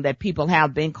 Reginald, that people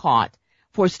have been caught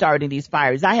for starting these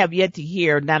fires. I have yet to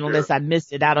hear, not unless I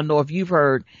missed it, I don't know if you've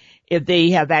heard, if they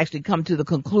have actually come to the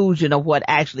conclusion of what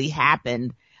actually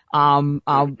happened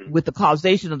with the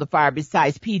causation of the fire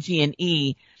besides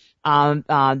PG&E.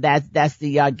 That's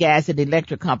the gas and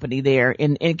electric company there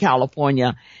in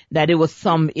California, that it was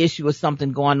some issue or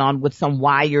something going on with some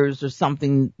wires or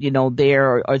something,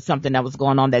 there or something that was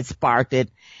going on that sparked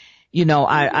it.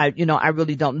 I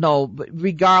really don't know, but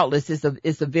regardless,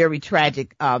 it's a very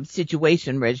tragic,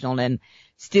 situation, Reginald, and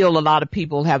still a lot of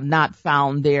people have not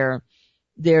found their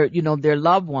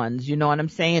loved ones. You know what I'm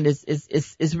saying?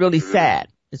 It's really sad.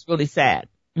 It's really sad.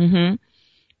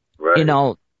 Right.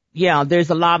 There's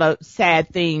a lot of sad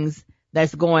things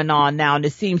that's going on now, and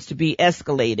it seems to be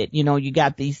escalated. You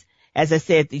got these, as I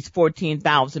said, these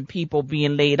 14,000 people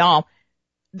being laid off.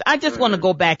 I just want to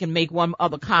go back and make one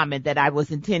other comment that I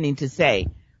was intending to say.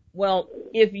 Well,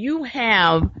 if you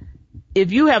have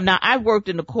not, I've worked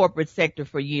in the corporate sector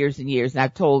for years and years, and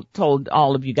I've told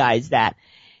all of you guys that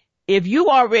if you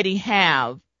already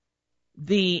have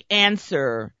the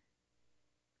answer,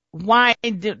 why,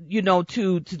 to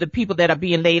the people that are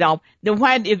being laid off, then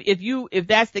why, if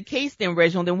that's the case, then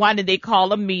Reginald, then why did they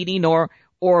call a meeting or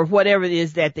whatever it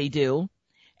is that they do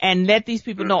and let these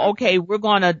people know, okay,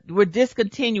 we're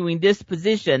discontinuing this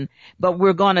position, but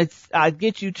we're gonna,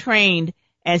 get you trained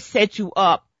and set you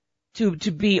up to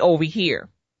be over here.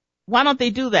 Why don't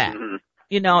they do that?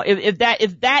 If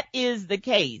that is the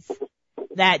case,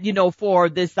 that, for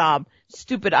this,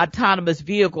 stupid autonomous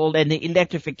vehicle and the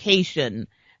electrification,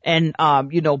 and,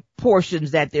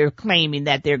 portions that they're claiming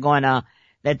that they're gonna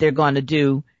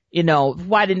do,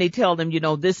 why didn't they tell them,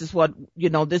 this is what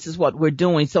we're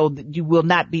doing so that you will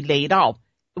not be laid off?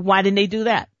 Why didn't they do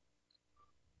that?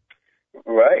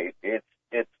 Right. It's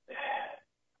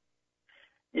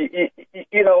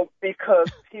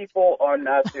because people are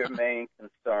not their main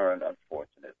concern,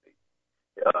 unfortunately.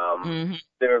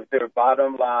 Their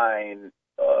bottom line,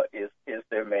 is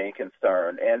their main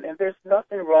concern. And there's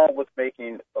nothing wrong with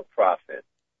making a profit.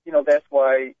 That's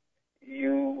why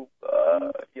you,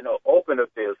 open a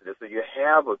business or you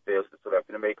have a business so that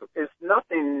you make there's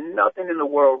nothing in the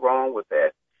world wrong with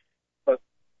that. But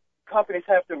companies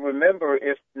have to remember,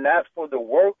 if not for the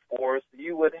workforce,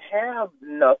 you would have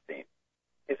nothing.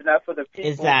 It's not for the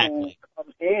people who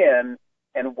come in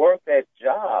and work that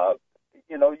job,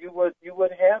 you know, you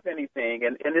would have anything,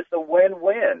 and it's a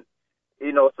win-win.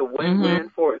 You know, it's a win-win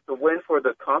for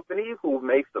the company who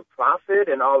makes a profit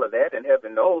and all of that, and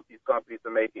heaven knows these companies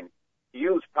are making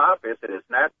huge profits, and it's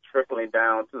not trickling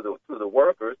down to the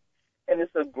workers. And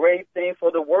it's a great thing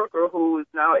for the worker who is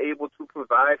now able to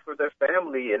provide for their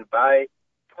family and buy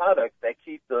products that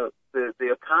keep the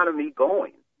economy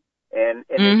going. And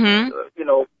you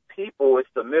know, people, it's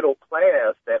the middle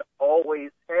class that always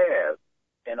has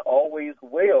and always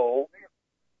will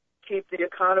keep the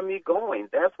economy going.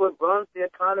 That's what runs the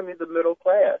economy, the middle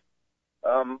class.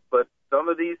 But some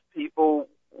of these people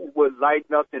would like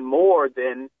nothing more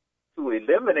than to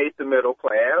eliminate the middle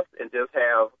class and just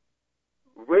have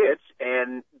rich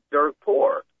and dirt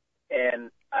poor. And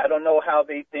I don't know how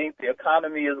they think the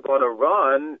economy is going to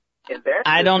run in that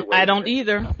situation. I don't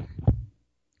either.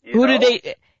 Who do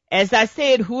they, as I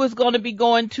said, who is going to be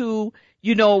going to,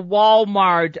 you know,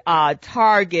 Walmart,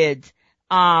 Target,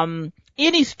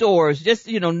 any stores, just,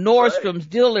 you know, Nordstrom's,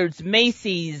 Dillard's,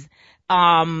 Macy's,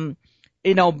 you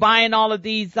know, buying all of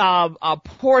these,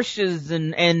 Porsches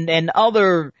and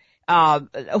other,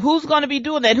 who's going to be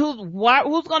doing that?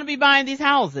 Who's going to be buying these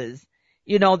houses?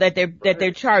 You know, that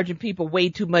they're charging people way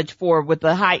too much for with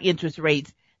the high interest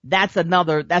rates. That's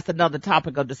another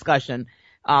topic of discussion,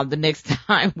 the next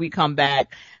time we come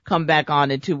back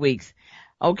on in 2 weeks.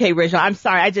 Okay, Rachel, I'm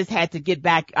sorry. I just had to get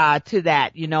back, to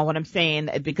that. You know what I'm saying?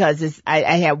 Because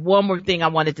I have one more thing I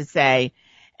wanted to say.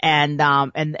 And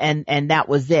that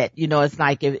was it. You know, it's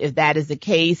like if that is the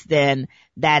case, then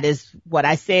that is what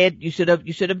I said. You should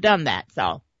have done that.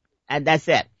 So, and that's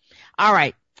it. All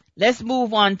right. Let's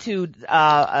move on to,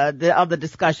 the other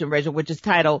discussion, Rachel, which is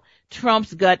titled,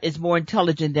 Trump's gut is more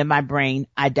intelligent than my brain.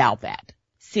 I doubt that.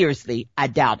 Seriously, I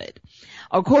doubt it.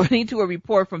 According to a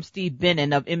report from Steve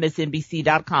Bannon of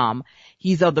MSNBC.com,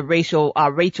 he's of the Rachel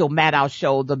Maddow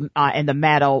show, and the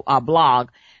Maddow, blog.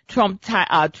 Trump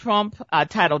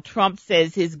titled, Trump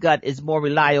says his gut is more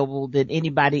reliable than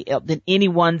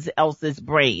anyone's else's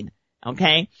brain.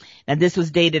 Okay. And this was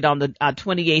dated on the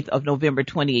 28th of November,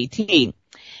 2018.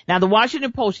 Now, the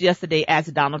Washington Post yesterday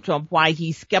asked Donald Trump why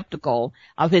he's skeptical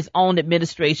of his own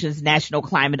administration's national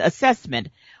climate assessment.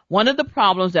 One of the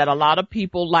problems that a lot of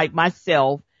people like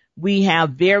myself, we have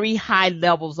very high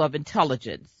levels of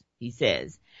intelligence, he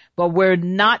says, but we're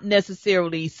not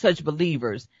necessarily such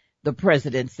believers, the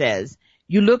president says.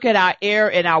 You look at our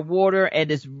air and our water, and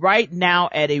it's right now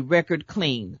at a record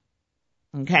clean.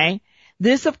 Okay?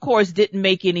 This, of course, didn't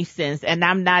make any sense, and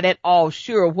I'm not at all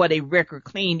sure what a record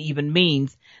clean even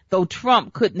means, though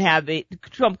Trump couldn't have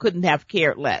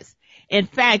cared less. In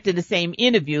fact, in the same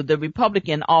interview, the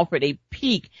Republican offered a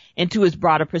peek into his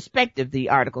broader perspective, the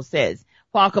article says.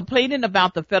 While complaining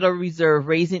about the Federal Reserve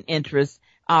raising interest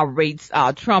rates,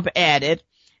 Trump added,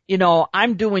 you know,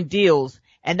 I'm doing deals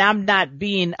and I'm not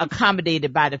being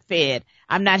accommodated by the Fed.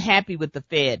 I'm not happy with the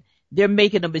Fed. They're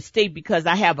making a mistake because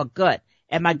I have a gut,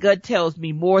 and my gut tells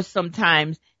me more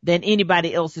sometimes than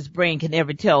anybody else's brain can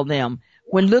ever tell them.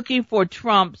 When looking for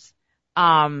Trump's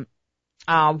quotes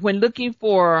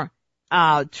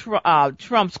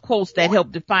that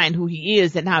help define who he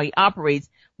is and how he operates,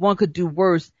 one could do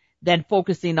worse than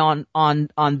focusing on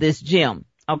this gem.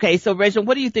 Okay, so Rachel,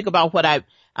 what do you think about what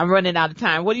I'm running out of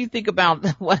time. What do you think about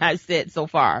what I said so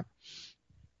far?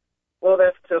 Well,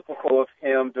 that's typical of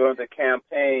him during the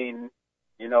campaign.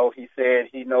 You know, he said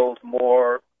he knows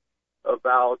more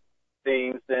about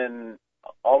things than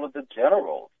all of the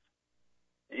generals.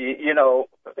 You know,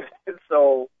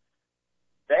 so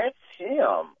that's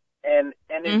him. And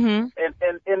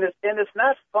it's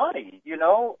not funny, you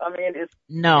know. I mean, it's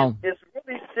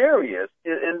really serious,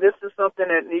 and this is something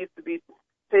that needs to be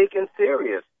taken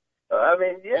serious.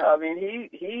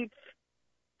 He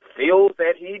feels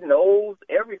that he knows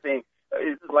everything.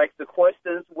 It's like the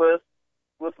questions with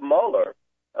Mueller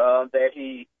that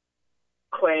he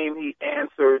claimed he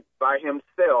answered by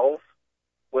himself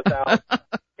without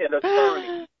an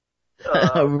attorney.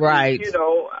 Right. You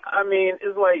know, I mean,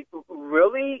 it's like,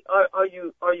 really? Are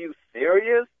you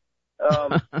serious?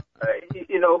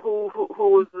 You know, who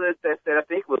was it that said, I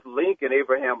think it was Lincoln,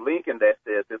 Abraham Lincoln, that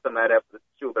said this. I'm not absolutely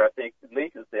sure, but I think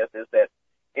Lincoln said this, that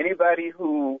anybody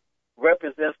who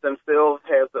represents themselves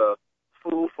has a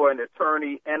fool for an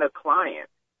attorney and a client.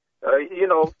 You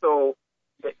know, so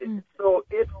it's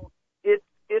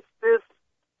this,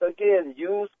 again,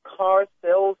 used car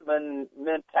salesman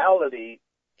mentality.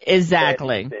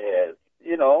 Exactly. That he says,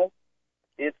 you know,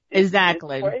 it's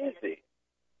exactly. It's crazy.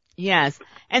 Yes.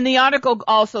 And the article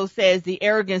also says the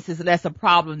arrogance is less a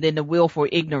problem than the will for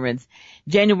ignorance.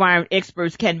 Genuine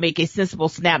experts can make a sensible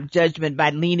snap judgment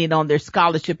by leaning on their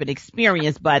scholarship and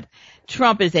experience, but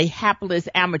Trump is a hapless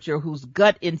amateur whose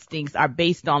gut instincts are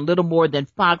based on little more than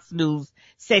Fox News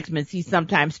segments he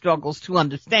sometimes struggles to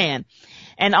understand.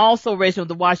 And also, Rachel,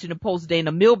 the Washington Post,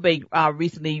 Dana Milbank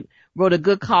recently wrote a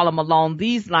good column along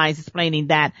these lines explaining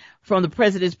that from the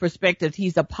president's perspective,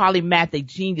 he's a polymathic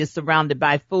genius surrounded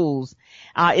by fools.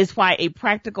 It's why a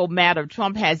practical matter,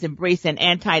 Trump has embraced an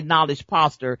anti-knowledge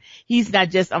posture. He's not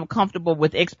just uncomfortable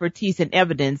with expertise and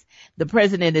evidence. The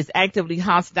president is actively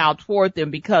hostile toward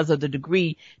them because of the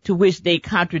degree to which they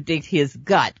contradict his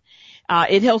gut.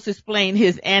 It helps explain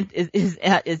his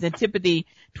antipathy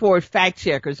toward fact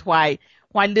checkers. Why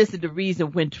listen to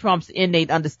reason when Trump's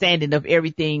innate understanding of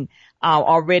everything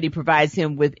already provides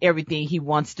him with everything he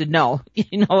wants to know?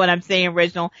 You know what I'm saying,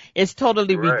 Reginald? It's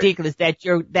totally ridiculous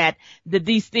that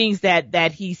these things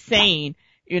that he's saying,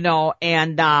 you know,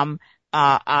 and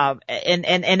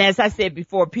as I said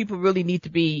before, people really need to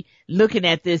be looking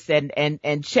at this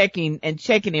and checking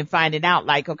and finding out,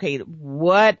 like, okay,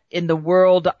 what in the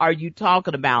world are you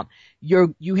talking about?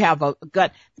 You have a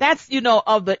gut. That's, you know,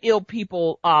 of the ill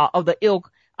people, of the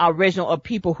ilk, Reginald, of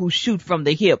people who shoot from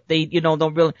the hip. They, you know,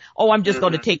 don't really, I'm just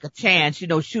going to take a chance, you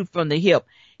know, shoot from the hip.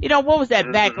 You know, what was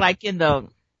that back like in the,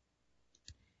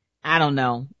 I don't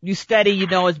know. You study, you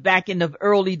know, it's back in the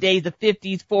early days, the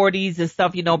 50s, 40s and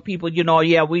stuff, you know, people, you know,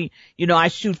 I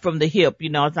shoot from the hip, you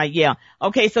know, it's like, yeah.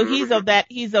 Okay. So he's of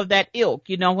that ilk,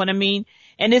 you know what I mean?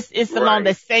 And it's along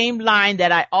the same line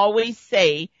that I always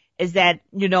say is that,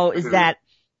 you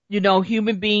know,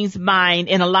 human beings' mind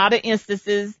in a lot of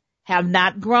instances have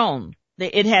not grown.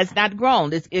 It has not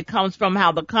grown. It comes from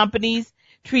how the companies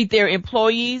treat their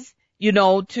employees, you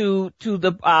know, to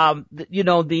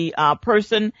the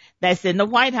person that's in the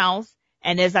White House.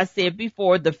 And as I said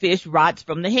before, the fish rots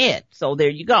from the head. So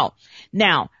there you go.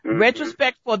 Now,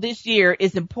 retrospect for this year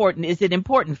is important. Is it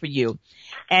important for you?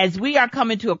 As we are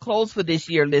coming to a close for this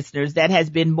year, listeners, that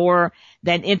has been more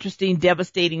than interesting,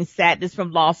 devastating sadness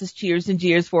from losses, cheers and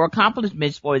jeers for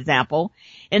accomplishments, for example.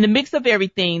 In the mix of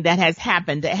everything that has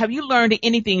happened, have you learned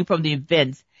anything from the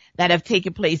events that have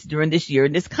taken place during this year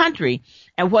in this country?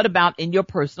 And what about in your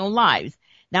personal lives?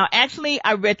 Now, actually,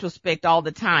 I retrospect all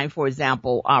the time, for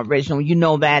example, Reginald, you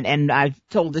know that, and I've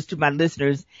told this to my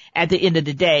listeners at the end of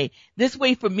the day. This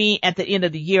way, for me, at the end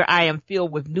of the year, I am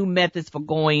filled with new methods for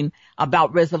going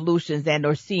about resolutions and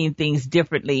or seeing things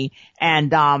differently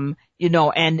and, you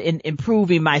know, and in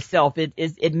improving myself.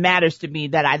 It matters to me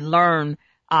that I learn,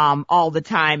 all the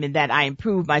time and that I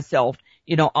improve myself,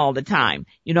 you know, all the time.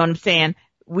 You know what I'm saying?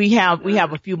 We have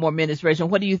a few more minutes,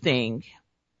 Reginald. What do you think?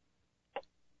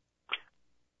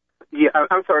 Yeah,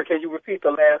 I'm sorry. Can you repeat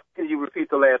the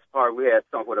last part? We had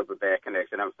somewhat of a bad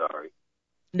connection. I'm sorry.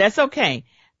 That's okay.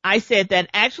 I said that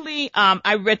actually,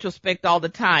 I retrospect all the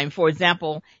time. For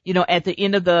example, you know, at the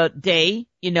end of the day,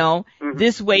 you know,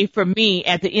 this way for me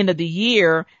at the end of the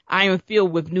year, I am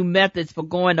filled with new methods for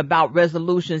going about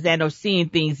resolutions and or seeing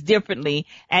things differently.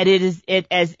 And it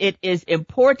is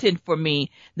important for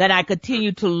me that I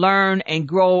continue to learn and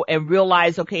grow and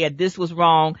realize, okay, this was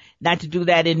wrong, not to do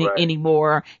that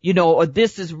anymore, you know, or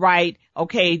this is right.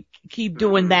 Okay. Keep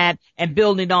doing that and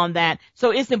building on that. So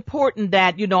it's important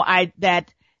that, you know,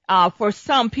 for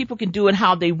some people can do it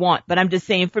how they want, but I'm just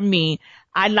saying for me,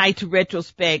 I like to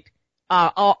retrospect,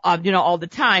 all the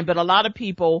time, but a lot of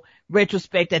people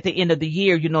retrospect at the end of the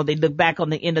year. You know, they look back on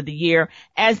the end of the year.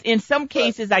 As in some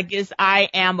cases, I guess I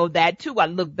am of that too. I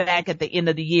look back at the end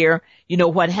of the year, you know,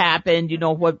 what happened, you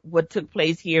know, what took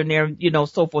place here and there, you know,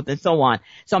 so forth and so on.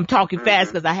 So I'm talking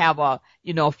fast because I have a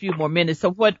few more minutes.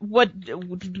 So what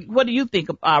do you think,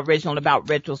 Reginald, about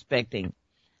retrospecting?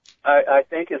 I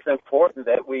think it's important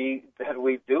that we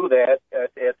do that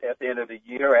at the end of the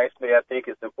year. Actually, I think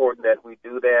it's important that we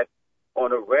do that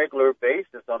on a regular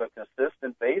basis, on a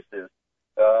consistent basis,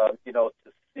 to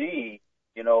see,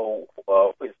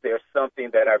 is there something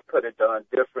that I could have done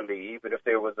differently, even if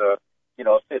there was a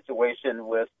situation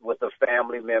with a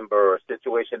family member or a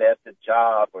situation at the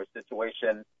job or a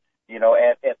situation,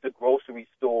 at the grocery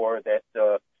store that,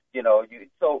 so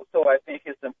I think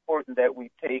it's important that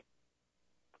we take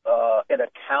an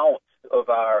account of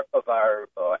our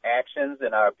actions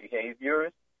and our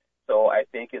behaviors. So I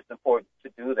think it's important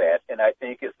to do that, and I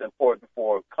think it's important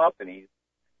for companies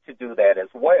to do that as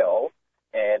well,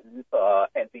 and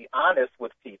be honest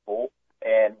with people.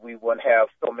 And we wouldn't have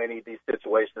so many of these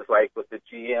situations like with the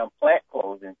GM plant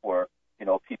closing, where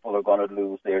people are going to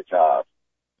lose their jobs.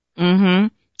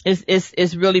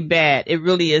 It's really bad. It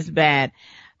really is bad.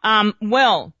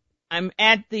 Well, I'm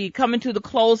coming to the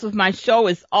close of my show.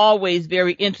 It's always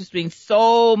very interesting.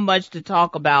 So much to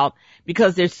talk about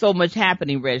because there's so much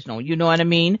happening, Reginald. You know what I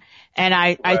mean? And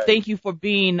I thank you for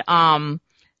being, I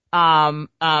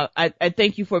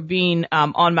thank you for being,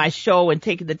 on my show and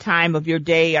taking the time of your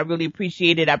day. I really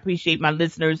appreciate it. I appreciate my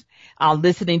listeners,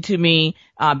 listening to me,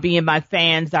 being my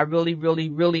fans. I really, really,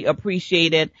 really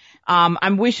appreciate it.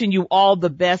 I'm wishing you all the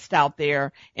best out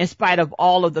there in spite of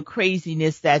all of the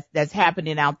craziness that's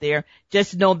happening out there.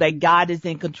 Just know that God is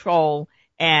in control.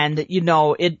 And,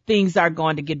 things are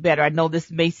going to get better. I know this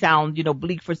may sound,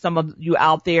 bleak for some of you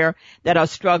out there that are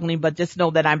struggling, but just know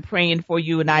that I'm praying for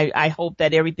you. And I hope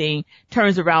that everything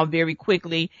turns around very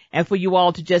quickly, and for you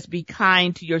all to just be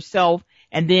kind to yourself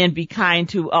and then be kind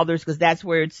to others, because that's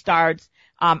where it starts.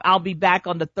 I'll be back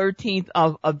on the 13th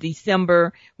of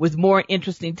December with more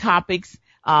interesting topics,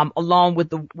 along with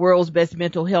the world's best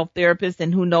mental health therapist,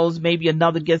 and who knows, maybe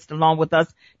another guest along with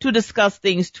us to discuss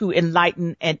things to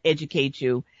enlighten and educate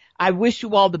you. I wish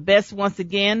you all the best once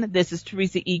again. This is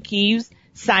Teresa E. Keeves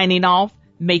signing off.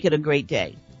 Make it a great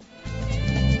day.